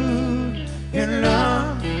good in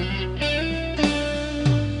love.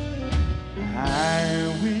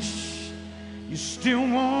 I wish you still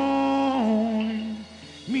wanted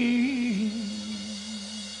me.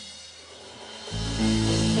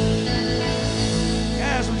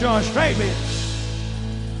 Got some John Straight, bitch.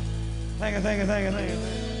 Thank you, thank you, thank you, thank you.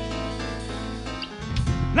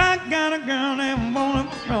 I got a girl named Mona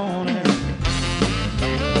Maroney.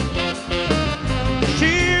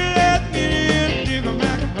 She let me dig a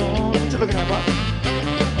macaroni. What you looking at, Bob?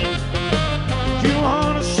 You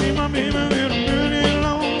wanna see my baby with a really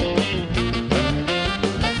long?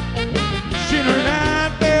 She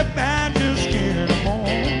right there by just skin and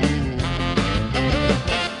bone.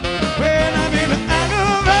 Well, I mean, I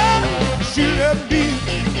love her. She let me.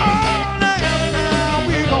 All night now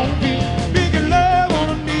we gon' be making love on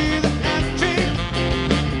a knee that has changed.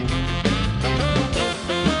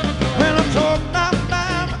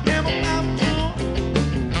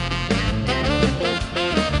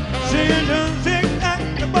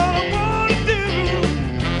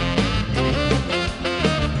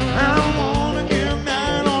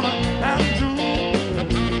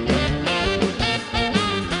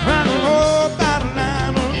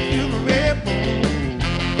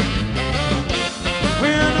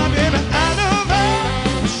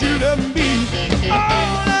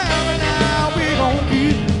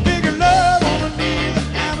 peace. Making love on the knees.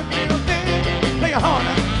 I'm a little thing. Play a horn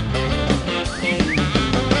now.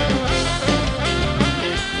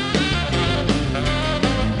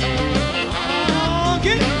 Oh,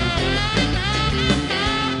 get it.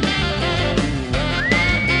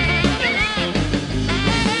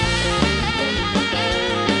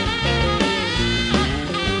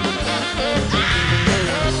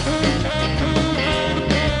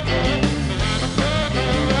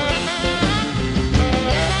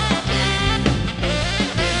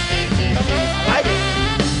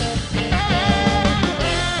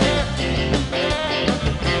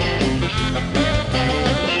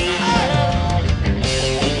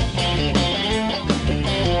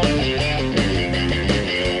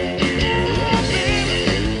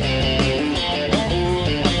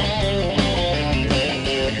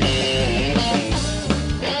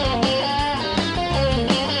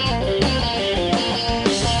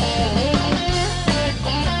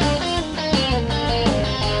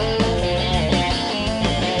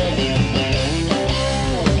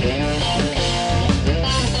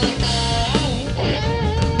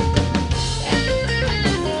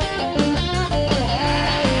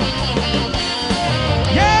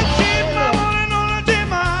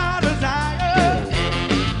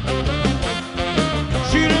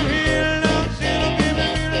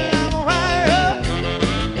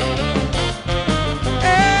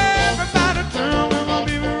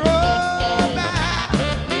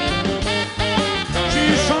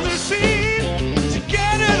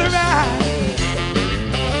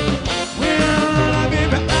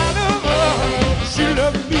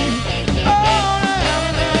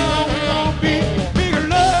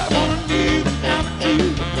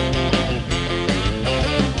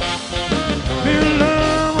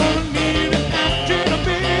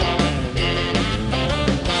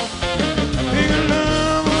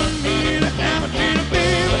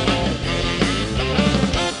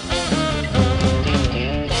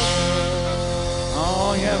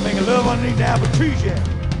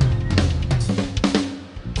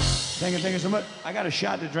 Thank you so much. I got a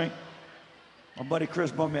shot to drink. My buddy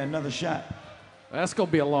Chris bought me another shot. That's going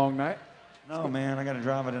to be a long night. No, man, I got to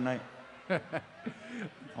drive it tonight.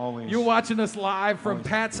 Always. You're watching us live from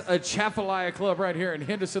Pat's Atchafalaya Club right here in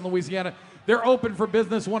Henderson, Louisiana. They're open for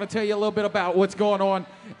business. Want to tell you a little bit about what's going on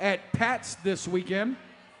at Pat's this weekend.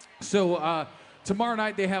 So tomorrow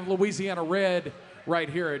night they have Louisiana Red right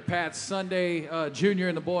here at Pat's. Sunday, Junior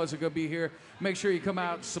and the boys are going to be here. Make sure you come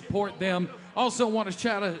out and support them. Also want to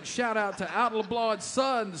shout out to Out LeBlanc's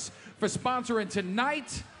Sons for sponsoring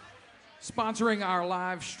tonight, sponsoring our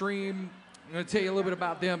live stream. I'm going to tell you a little bit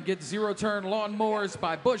about them. Get zero-turn lawnmowers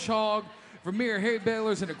by Bush Hog, Vermeer hay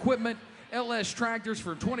balers and equipment, LS tractors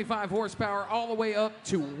for 25 horsepower all the way up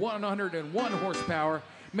to 101 horsepower.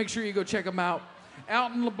 Make sure you go check them out.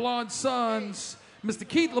 Out in LeBlanc's Sons, Mr.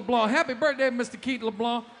 Keith LeBlanc. Happy birthday, Mr. Keith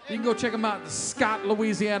LeBlanc. You can go check him out in Scott,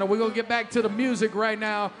 Louisiana. We're going to get back to the music right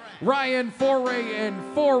now. Ryan Foret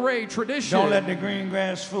and Foret Tradition. Don't let the green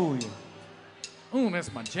grass fool you. Ooh,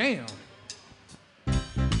 that's my jam.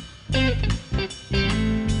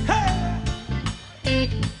 Hey!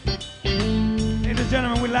 Ladies and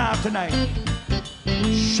gentlemen, we live tonight.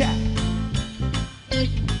 Shack.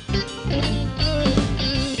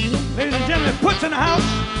 Ladies and gentlemen, Puts in the house.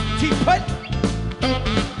 T-Put.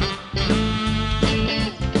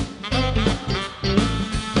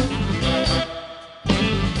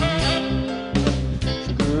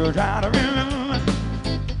 Girl, try to remember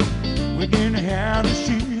we didn't have the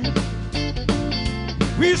shit.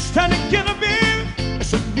 We stand together, baby.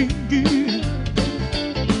 It's a big deal.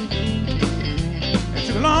 It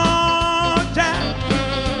took a long time.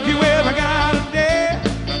 You ever got a day?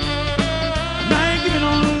 And I ain't giving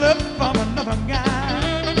on love from another guy.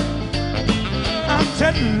 I'm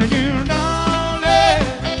telling you, darling,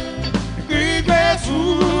 the green grass,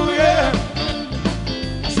 ooh, yeah.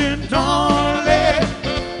 I said, darling,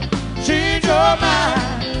 change your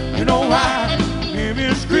mind. You know why? Maybe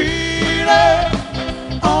it's greener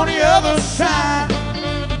on the other side.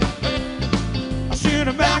 I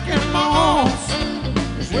sit back in my arms,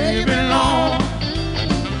 it's where you belong.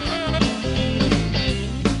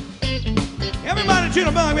 Everybody to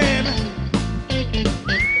the bug, baby.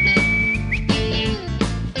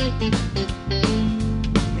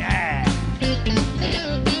 Yeah.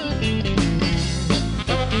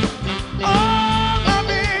 Oh, my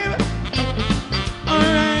baby. All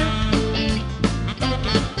right.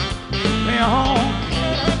 Lay home.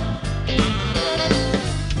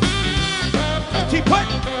 T-Put.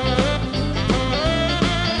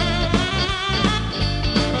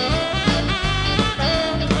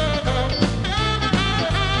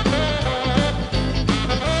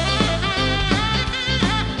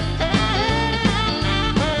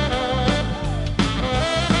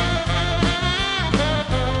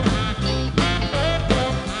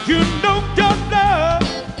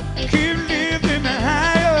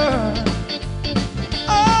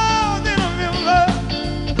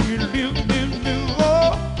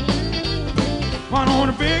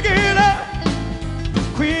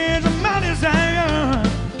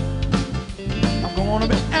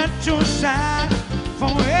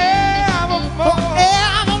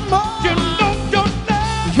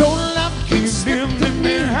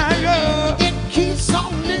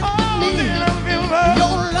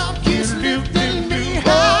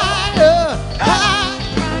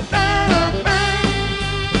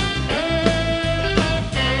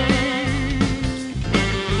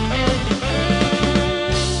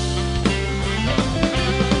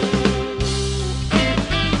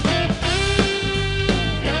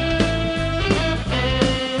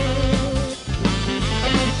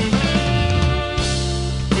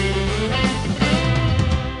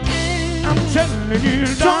 you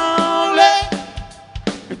don't let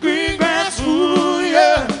the green grass fool you.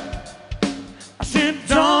 I said,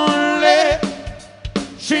 don't let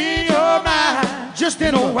change your mind. Just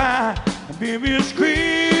You know why? Baby, it's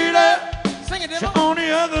greater. Sing it, She's Dibble. on the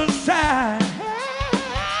other side.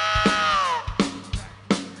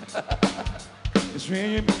 It's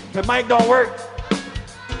when you, the mic don't work.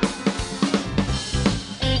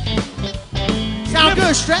 Sound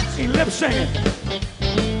good, Stretch. He lip singing.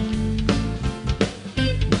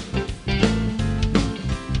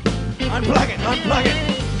 Unplug it, unplug it.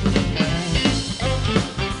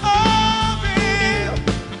 Oh, baby.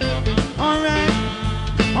 All right,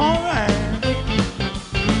 all right.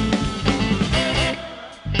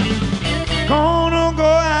 Gonna go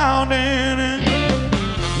out and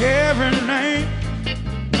every night.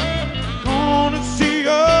 Gonna see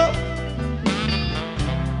your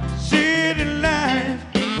city lights.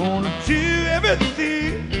 Gonna do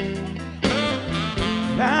everything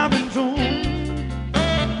I've been told.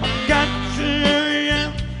 I got to hurry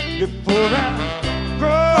up before I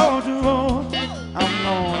grow too old. I'm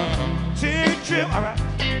gonna take a trip, all right,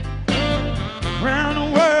 around the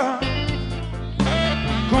world.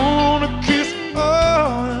 Gonna kiss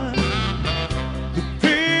all the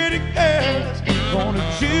pretty girls. Gonna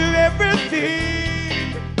do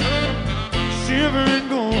everything silver and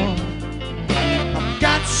gold. I've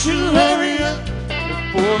got to hurry up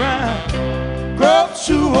before I grow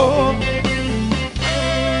too old.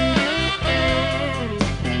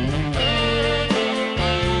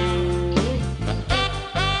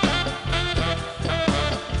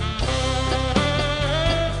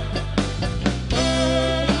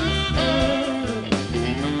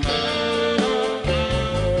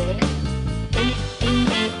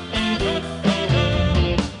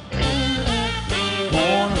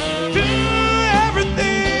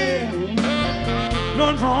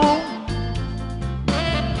 Wrong.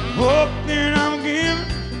 Hope that I'm giving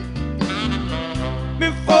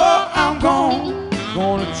before I'm gone.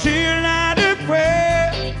 Gonna chill out and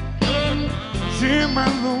pray, share my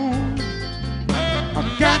room.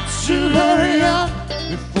 I've got to hurry up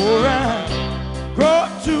before I grow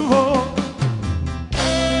too old.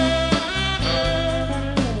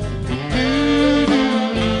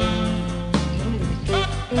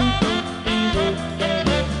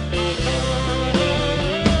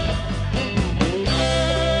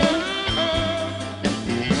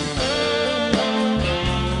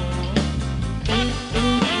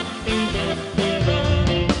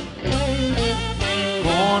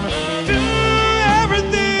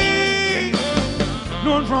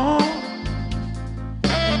 Wrong.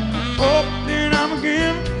 Hope that I'm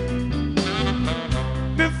giving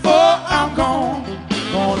before I'm gone.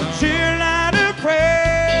 Gonna chill out and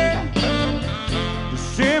pray the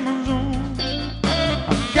same room.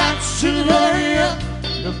 I've got to hurry up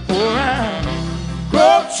before I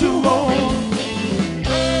grow too old.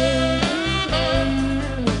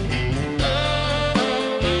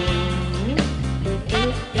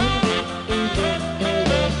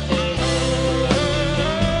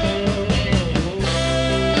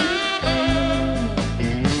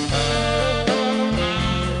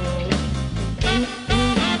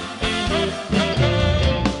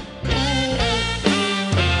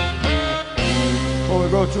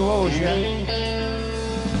 Grow too old yet.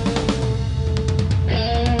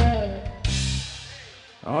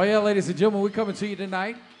 Oh yeah, ladies and gentlemen, we're coming to you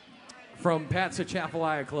tonight from Pat's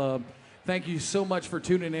Atchafalaya Club. Thank you so much for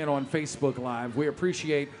tuning in on Facebook Live. We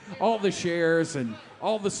appreciate all the shares and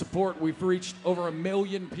all the support. We've reached over 1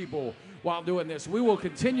 million people while doing this. We will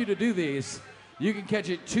continue to do these. You can catch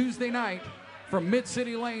it Tuesday night from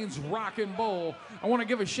Mid-City Lanes Rock and Bowl. I want to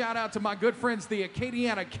give a shout out to my good friends, the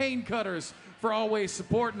Acadiana Cane Cutters, for always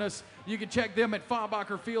supporting us. You can check them at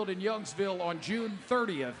Faubacher Field in Youngsville on June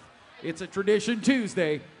 30th. It's a Tradition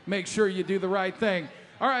Tuesday. Make sure you do the right thing.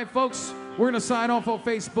 All right, folks, we're going to sign off on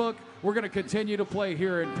Facebook. We're going to continue to play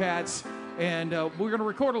here in Pat's, and we're going to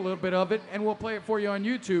record a little bit of it, and we'll play it for you on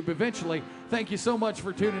YouTube eventually. Thank you so much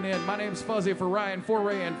for tuning in. My name's Fuzzy for Ryan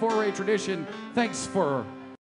Foret and Foret Tradition. Thanks for